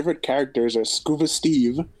 my favorite characters are Scuba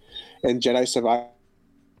Steve and Jedi Survivor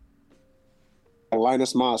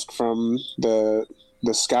Linus Mosk from the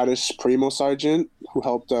Scottish Primo Sergeant who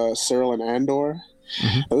helped Cyril and Andor.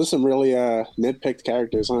 Mm-hmm. Those are some really nitpicked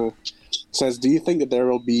characters, huh? Says, do you think that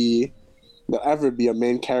there'll ever be a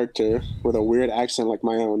main character with a weird accent like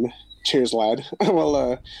my own? Cheers, lad.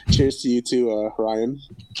 Well, cheers to you too, Ryan.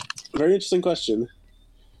 Very interesting question.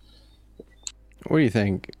 What do you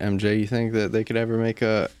think, MJ? You think that they could ever make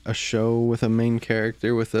a show with a main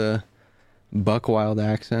character with a buck wild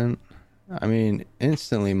accent? I mean,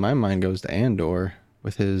 instantly my mind goes to Andor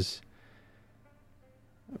with his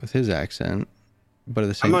accent. But at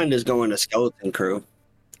the same, my mind is going to Skeleton Crew.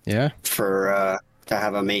 Yeah. For to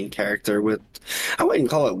have a main character with, I wouldn't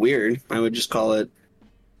call it weird. I would just call it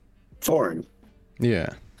foreign. Yeah.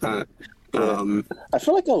 I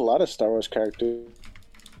feel like a lot of Star Wars characters.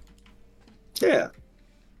 Yeah.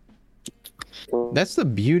 That's the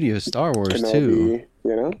beauty of Star Wars Kenobi,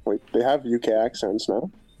 too. Like they have UK accents now.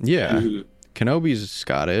 Yeah. Mm-hmm. Kenobi's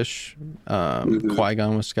Scottish.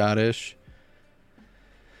 Qui-Gon was Scottish.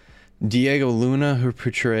 Diego Luna, who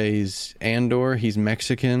portrays Andor, he's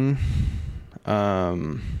Mexican.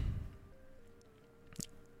 Everyone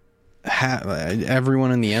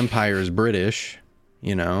in the Empire is British,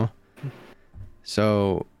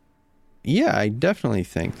 So, yeah, I definitely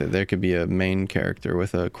think that there could be a main character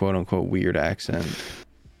with a quote-unquote weird accent.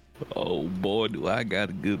 Oh, boy, do I got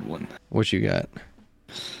a good one. What you got?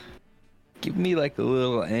 Give me like a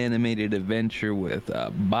little animated adventure with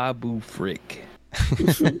Babu Frick.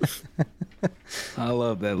 I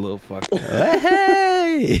love that little fucker.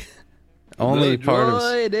 Hey! Only the part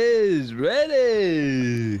droid is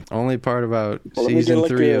ready. Only part about season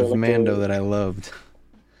 3 of Mando that I loved.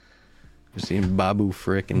 Just seeing Babu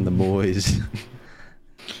Frick and the boys.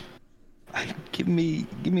 Give me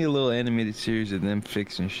a little animated series of them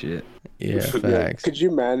fixing shit. Yeah, facts. Could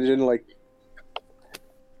you imagine like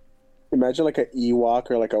an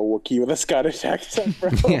Ewok or like a Wookiee with a Scottish accent, bro?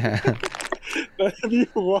 Yeah. That'd be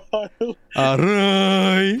wild.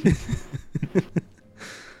 Alright.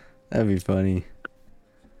 That'd be funny.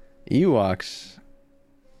 Ewoks.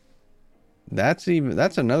 That's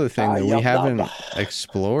another thing that we haven't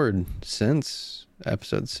explored since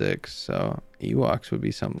episode 6. So Ewoks would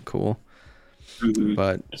be something cool. Mm-hmm.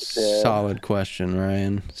 But solid question,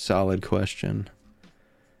 Ryan. Solid question.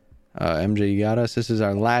 MJ, you got us. This is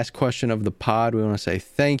our last question of the pod. We want to say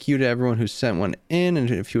thank you to everyone who sent one in. And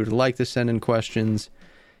if you would like to send in questions,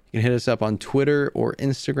 you can hit us up on Twitter or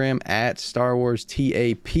Instagram at Star Wars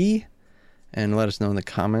TAP and let us know in the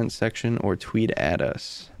comments section or tweet at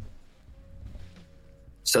us.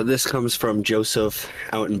 So this comes from Joseph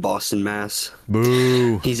out in Boston, Mass.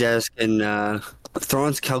 Boo. He's asking,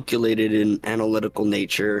 Thrawn's calculated and analytical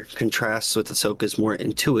nature contrasts with Ahsoka's more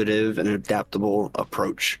intuitive and adaptable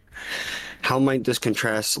approach. How might this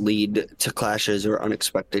contrast lead to clashes or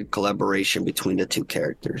unexpected collaboration between the two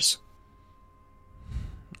characters?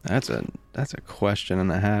 That's a question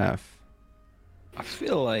and a half. I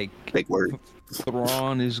feel like Big word.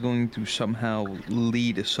 Thrawn is going to somehow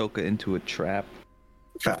lead Ahsoka into a trap.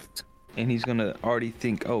 Fact. And he's gonna already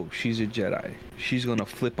think, oh, she's a Jedi. She's gonna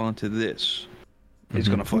flip onto this. It's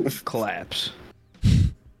gonna fucking collapse.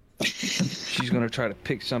 She's gonna try to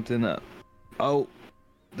pick something up. Oh,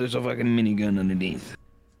 there's a fucking minigun underneath.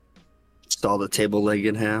 Saw the table leg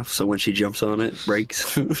in half, so when she jumps on it,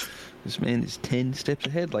 breaks. This man is 10 steps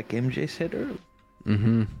ahead, like MJ said earlier.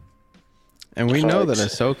 Mm-hmm. And we know that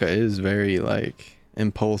Ahsoka is very, like,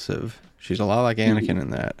 impulsive. She's a lot like Anakin in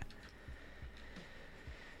that.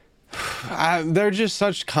 They're just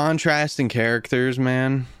such contrasting characters,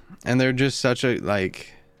 man. And they're just such a,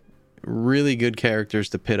 like, really good characters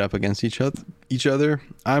to pit up against each other.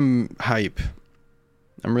 I'm hype.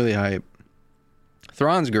 I'm really hype.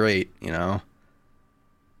 Thrawn's great, you know.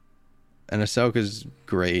 And Ahsoka's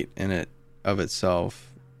great in it of itself.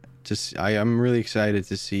 I'm really excited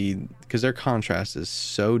to see, because their contrast is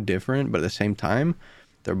so different, but at the same time,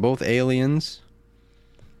 they're both aliens.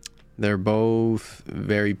 They're both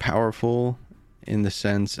very powerful in the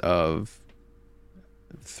sense of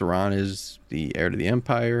Thrawn is the heir to the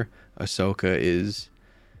Empire. Ahsoka is,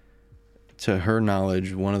 to her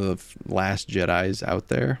knowledge, one of the last Jedis out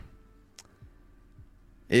there.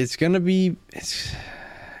 It's going to be...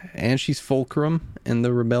 And she's Fulcrum in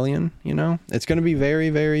the rebellion, you know? It's going to be very,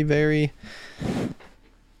 very, very...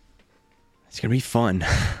 It's going to be fun.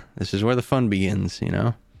 This is where the fun begins, you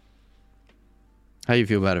know? How you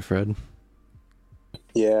feel about it, Fred?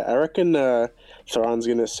 Yeah, I reckon Thrawn's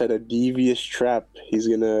going to set a devious trap. He's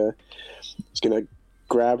gonna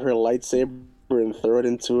grab her lightsaber and throw it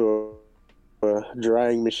into a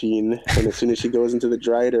drying machine. And as soon as she goes into the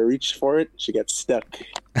dryer to reach for it, she gets stuck.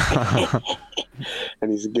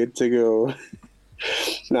 And he's good to go.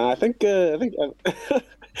 No, I think you're right.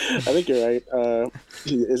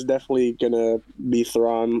 It's definitely gonna be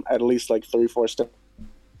Thrawn at least like 3-4 steps.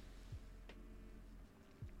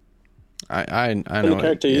 I know the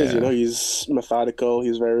character he is, you know, he's methodical.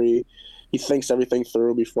 He thinks everything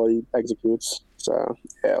through before he executes. So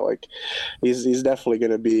yeah, like he's definitely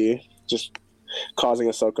gonna be just causing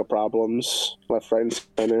Ahsoka problems left, right, and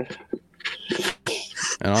center.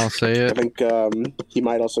 And I'll say it. I think he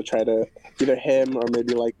might also try to either him or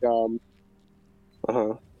maybe like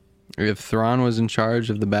if Thrawn was in charge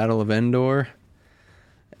of the Battle of Endor,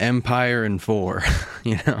 Empire in 4,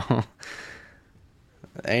 you know.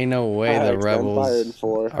 Ain't no way the rebels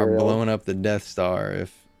are blowing up the Death Star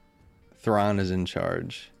if Thrawn is in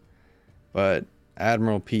charge. But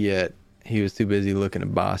Admiral Piet, he was too busy looking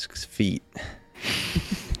at Bosk's feet.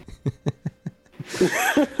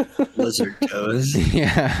 Lizard toes.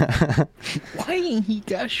 Yeah. Why ain't he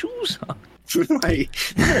got shoes on? Why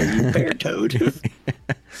are you bare-toed?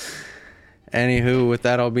 Anywho, with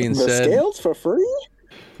that all being the said, scales for free?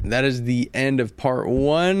 that is the end of part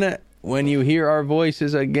 1. When you hear our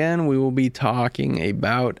voices again, we will be talking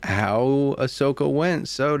about how Ahsoka went.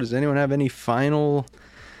 So does anyone have any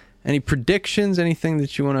predictions, anything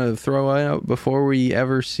that you want to throw out before we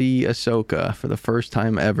ever see Ahsoka for the first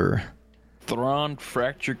time ever? Thrawn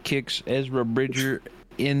fracture kicks Ezra Bridger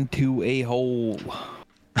into a hole.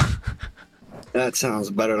 That sounds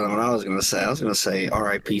better than what I was going to say. I was going to say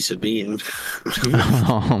R.I.P. Sabine.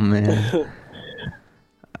 Oh, man.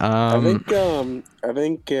 I think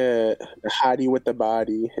Hati with the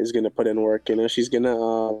body is gonna put in work. You know, she's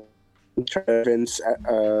gonna try to convince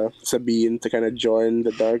Sabine to kind of join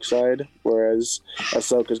the dark side, whereas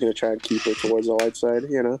Ahsoka's gonna try and keep her towards the light side.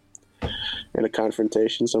 You know, in a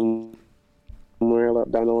confrontation somewhere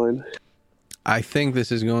down the line. I think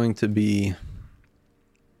this is going to be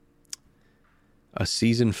a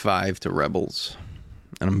season 5 to Rebels,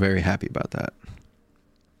 and I'm very happy about that.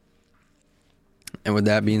 And with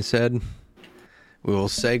that being said, we will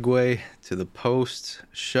segue to the post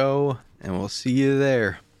show, and we'll see you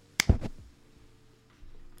there.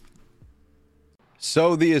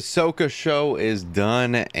 So the Ahsoka show is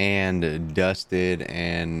done and dusted,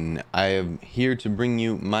 and I am here to bring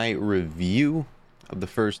you my review of the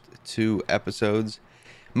first 2 episodes.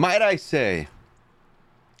 Might I say,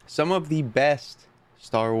 some of the best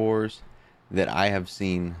Star Wars that I have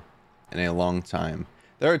seen in a long time.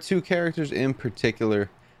 There are 2 characters in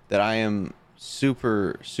particular that I am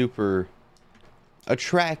super, super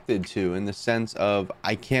attracted to, in the sense of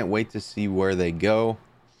I can't wait to see where they go.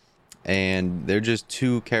 And they're just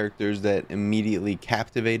two characters that immediately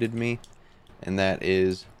captivated me, and that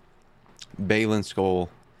is Baylan Skoll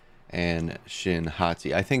and Shin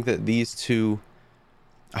Hati. I think that these two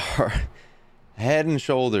are head and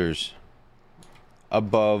shoulders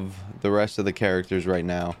above the rest of the characters right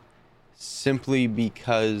now, simply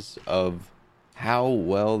because of how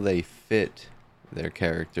well they fit their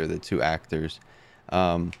character, the two actors.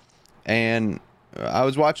 And I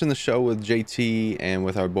was watching the show with JT and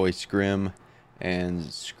with our boy Scrim, and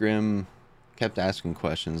Scrim kept asking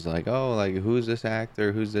questions like, oh, like, who's this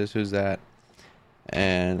actor? Who's this? Who's that?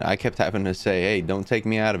 And I kept having to say, hey, don't take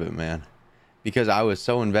me out of it, man, because I was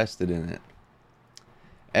so invested in it.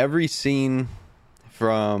 Every scene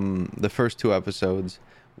from the first two episodes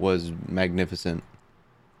was magnificent.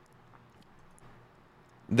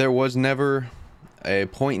 There was never a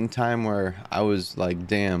point in time where I was like,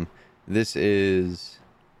 damn, this is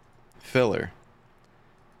filler,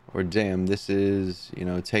 or damn, this is, you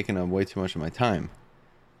know, taking up way too much of my time.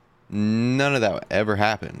 None of that ever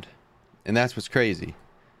happened. And that's what's crazy,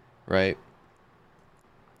 right?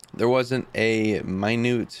 There wasn't a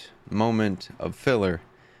minute moment of filler.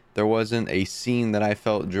 There wasn't a scene that I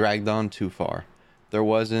felt dragged on too far. There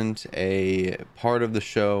wasn't a part of the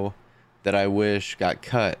show that I wish got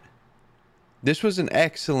cut. This was an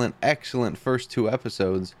excellent, excellent first two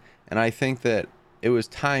episodes, and I think that it was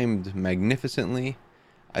timed magnificently.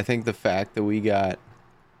 I think the fact that we got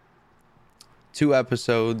two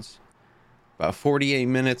episodes, about 48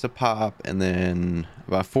 minutes a pop, and then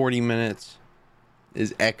about 40 minutes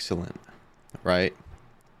is excellent, right?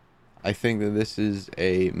 I think that this is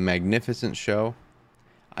a magnificent show.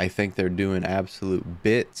 I think they're doing absolute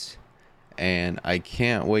bits, and I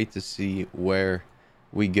can't wait to see where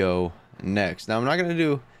we go next. Now, I'm not going to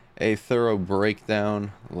do a thorough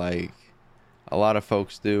breakdown like a lot of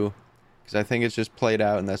folks do, because I think it's just played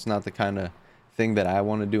out, and that's not the kind of thing that I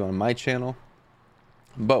want to do on my channel.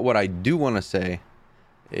 But what I do want to say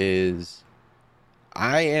is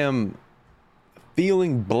I am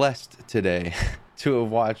feeling blessed today to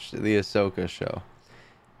have watched the Ahsoka show.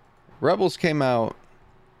 Rebels came out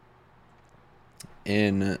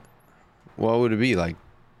in, what would it be, like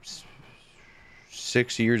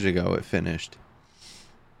 6 years ago it finished.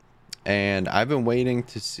 And I've been waiting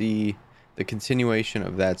to see the continuation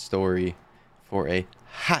of that story for a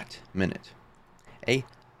hot minute. A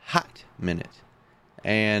hot minute.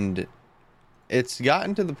 And it's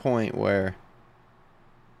gotten to the point where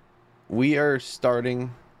we are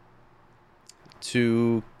starting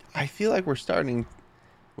to, I feel like we're starting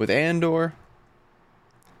with Andor,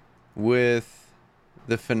 with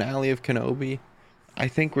the finale of Kenobi. I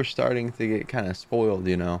think we're starting to get kind of spoiled,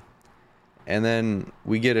 you know. And then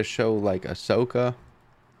we get a show like Ahsoka.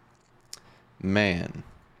 Man.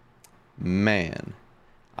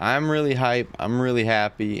 I'm really hype. I'm really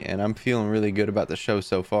happy. And I'm feeling really good about the show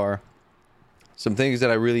so far. Some things that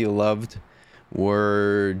I really loved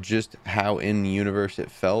were just how in universe it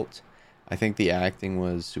felt. I think the acting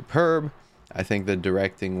was superb. I think the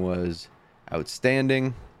directing was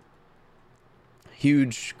outstanding.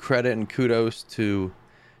 Huge credit and kudos to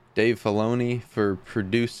Dave Filoni for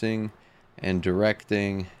producing and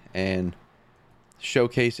directing and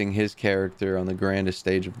showcasing his character on the grandest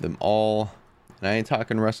stage of them all. And I ain't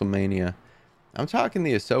talking WrestleMania. I'm talking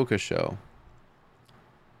the Ahsoka show.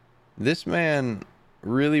 This man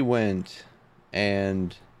really went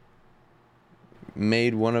and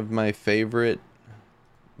made one of my favorite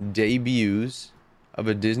debuts of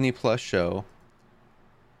a Disney Plus show,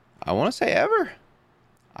 I want to say ever.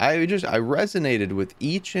 I resonated with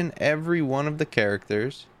each and every one of the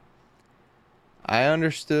characters. I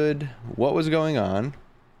understood what was going on.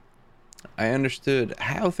 I understood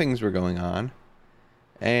how things were going on.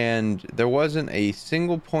 And there wasn't a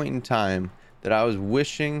single point in time that I was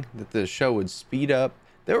wishing that the show would speed up.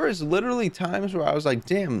 There was literally times where I was like,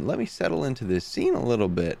 damn, let me settle into this scene a little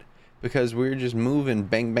bit, because we were just moving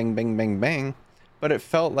bang, bang, bang, bang, bang. But it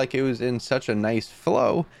felt like it was in such a nice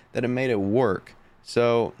flow that it made it work.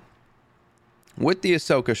 So with the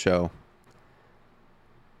Ahsoka show,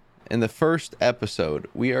 in the first episode,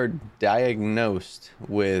 we are diagnosed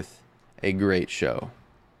with a great show.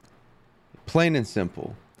 Plain and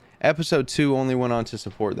simple. Episode 2 only went on to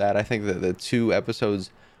support that. I think that the two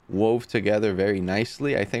episodes wove together very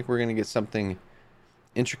nicely. I think we're going to get something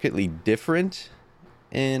intricately different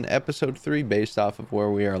in episode 3 based off of where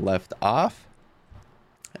we are left off.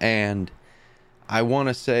 And I want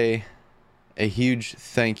to say a huge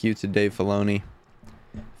thank you to Dave Filoni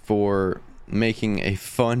for making a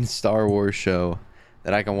fun Star Wars show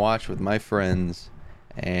that I can watch with my friends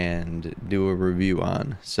and do a review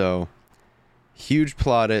on. So huge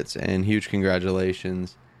plaudits and huge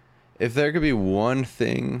congratulations. If there could be one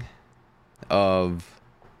thing I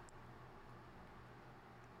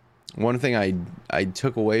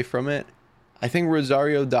took away from it, I think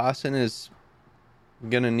Rosario Dawson is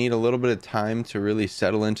gonna need a little bit of time to really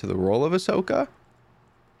settle into the role of Ahsoka,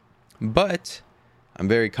 but I'm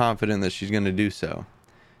very confident that she's gonna do so.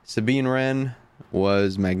 Sabine Wren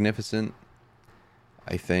was magnificent.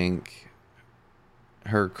 I think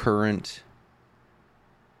her current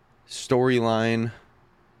storyline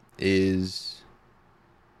is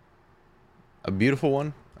a beautiful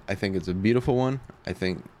one. I think it's a beautiful one. I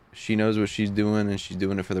think she knows what she's doing, and she's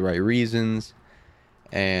doing it for the right reasons.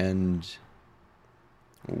 And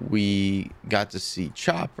we got to see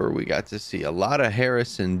Chopper. We got to see a lot of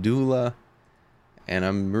Harrison Dula. And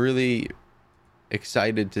I'm really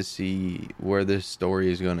excited to see where this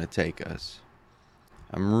story is going to take us.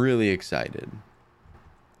 I'm really excited.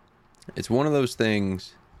 It's one of those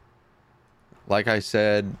things, like I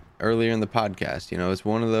said earlier in the podcast, you know, it's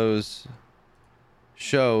one of those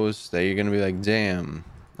shows that you're going to be like, damn,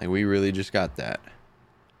 like we really just got that.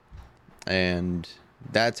 And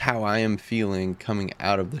that's how I am feeling coming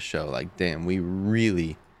out of the show. Like, damn, we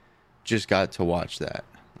really just got to watch that.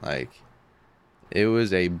 Like, it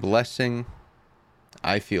was a blessing.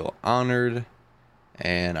 I feel honored,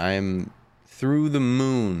 and I'm through the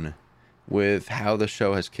moon with how the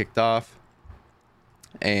show has kicked off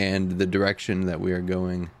and the direction that we are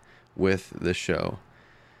going with the show.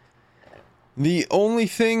 The only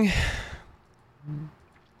thing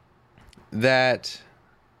that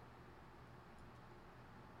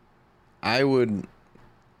I would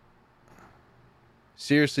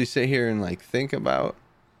seriously sit here and like think about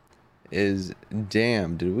is,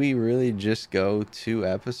 damn, did we really just go 2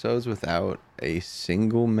 episodes without a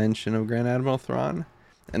single mention of Grand Admiral Thrawn?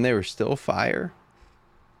 And they were still fire?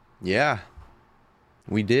 Yeah,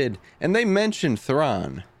 we did. And they mentioned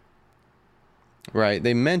Thrawn. Right,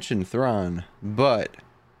 they mentioned Thrawn, but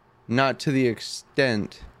not to the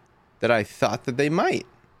extent that I thought that they might.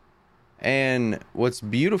 And what's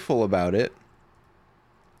beautiful about it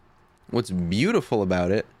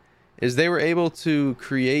is they were able to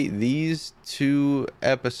create these 2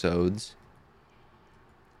 episodes,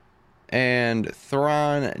 and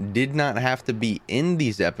Thrawn did not have to be in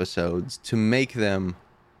these episodes to make them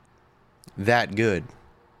that good.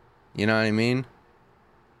 You know what I mean?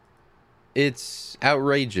 It's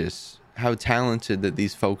outrageous how talented that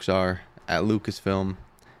these folks are at Lucasfilm,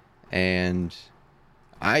 and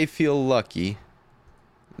I feel lucky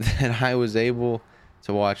that I was able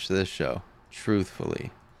to watch this show,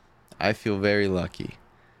 truthfully. I feel very lucky.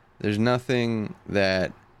 There's no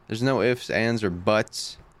ifs, ands, or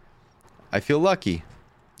buts. I feel lucky.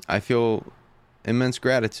 I feel immense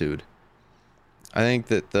gratitude. I think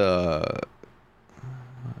that the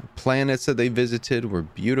planets that they visited were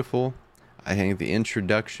beautiful. I think the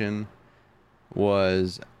introduction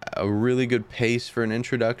was a really good pace for an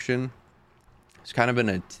introduction. It's kind of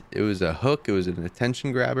it was a hook, it was an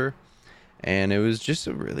attention grabber, and it was just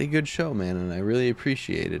a really good show, man, and I really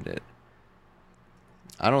appreciated it.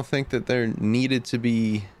 I don't think that there needed to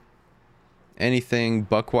be anything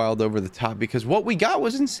buck wild over the top, because what we got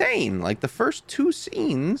was insane. Like, the first 2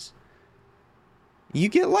 scenes, you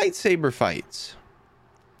get lightsaber fights.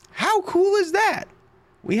 How cool is that?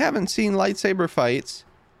 We haven't seen lightsaber fights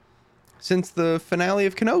since the finale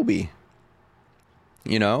of Kenobi.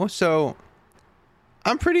 You know, so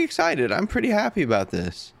I'm pretty excited. I'm pretty happy about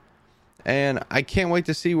this. And I can't wait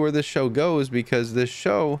to see where this show goes, because this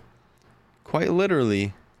show, quite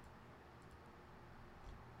literally,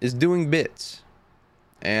 is doing bits.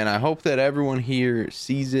 And I hope that everyone here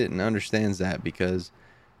sees it and understands that, because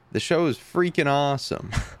the show is freaking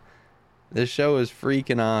awesome. This show is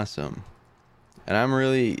freaking awesome. And I'm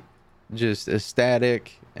really just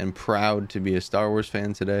ecstatic and proud to be a Star Wars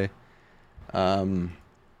fan today.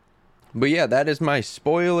 But yeah, that is my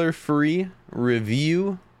spoiler-free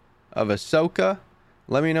review of Ahsoka.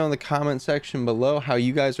 Let me know in the comment section below how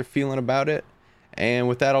you guys are feeling about it. And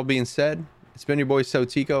with that all being said, it's been your boy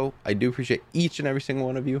Sotico. I do appreciate each and every single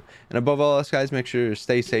one of you. And above all else, guys, make sure to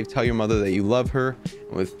stay safe. Tell your mother that you love her.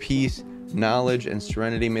 And with peace, knowledge, and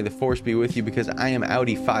serenity, may the Force be with you, because I am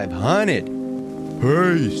Audi 500.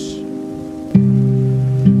 Peace.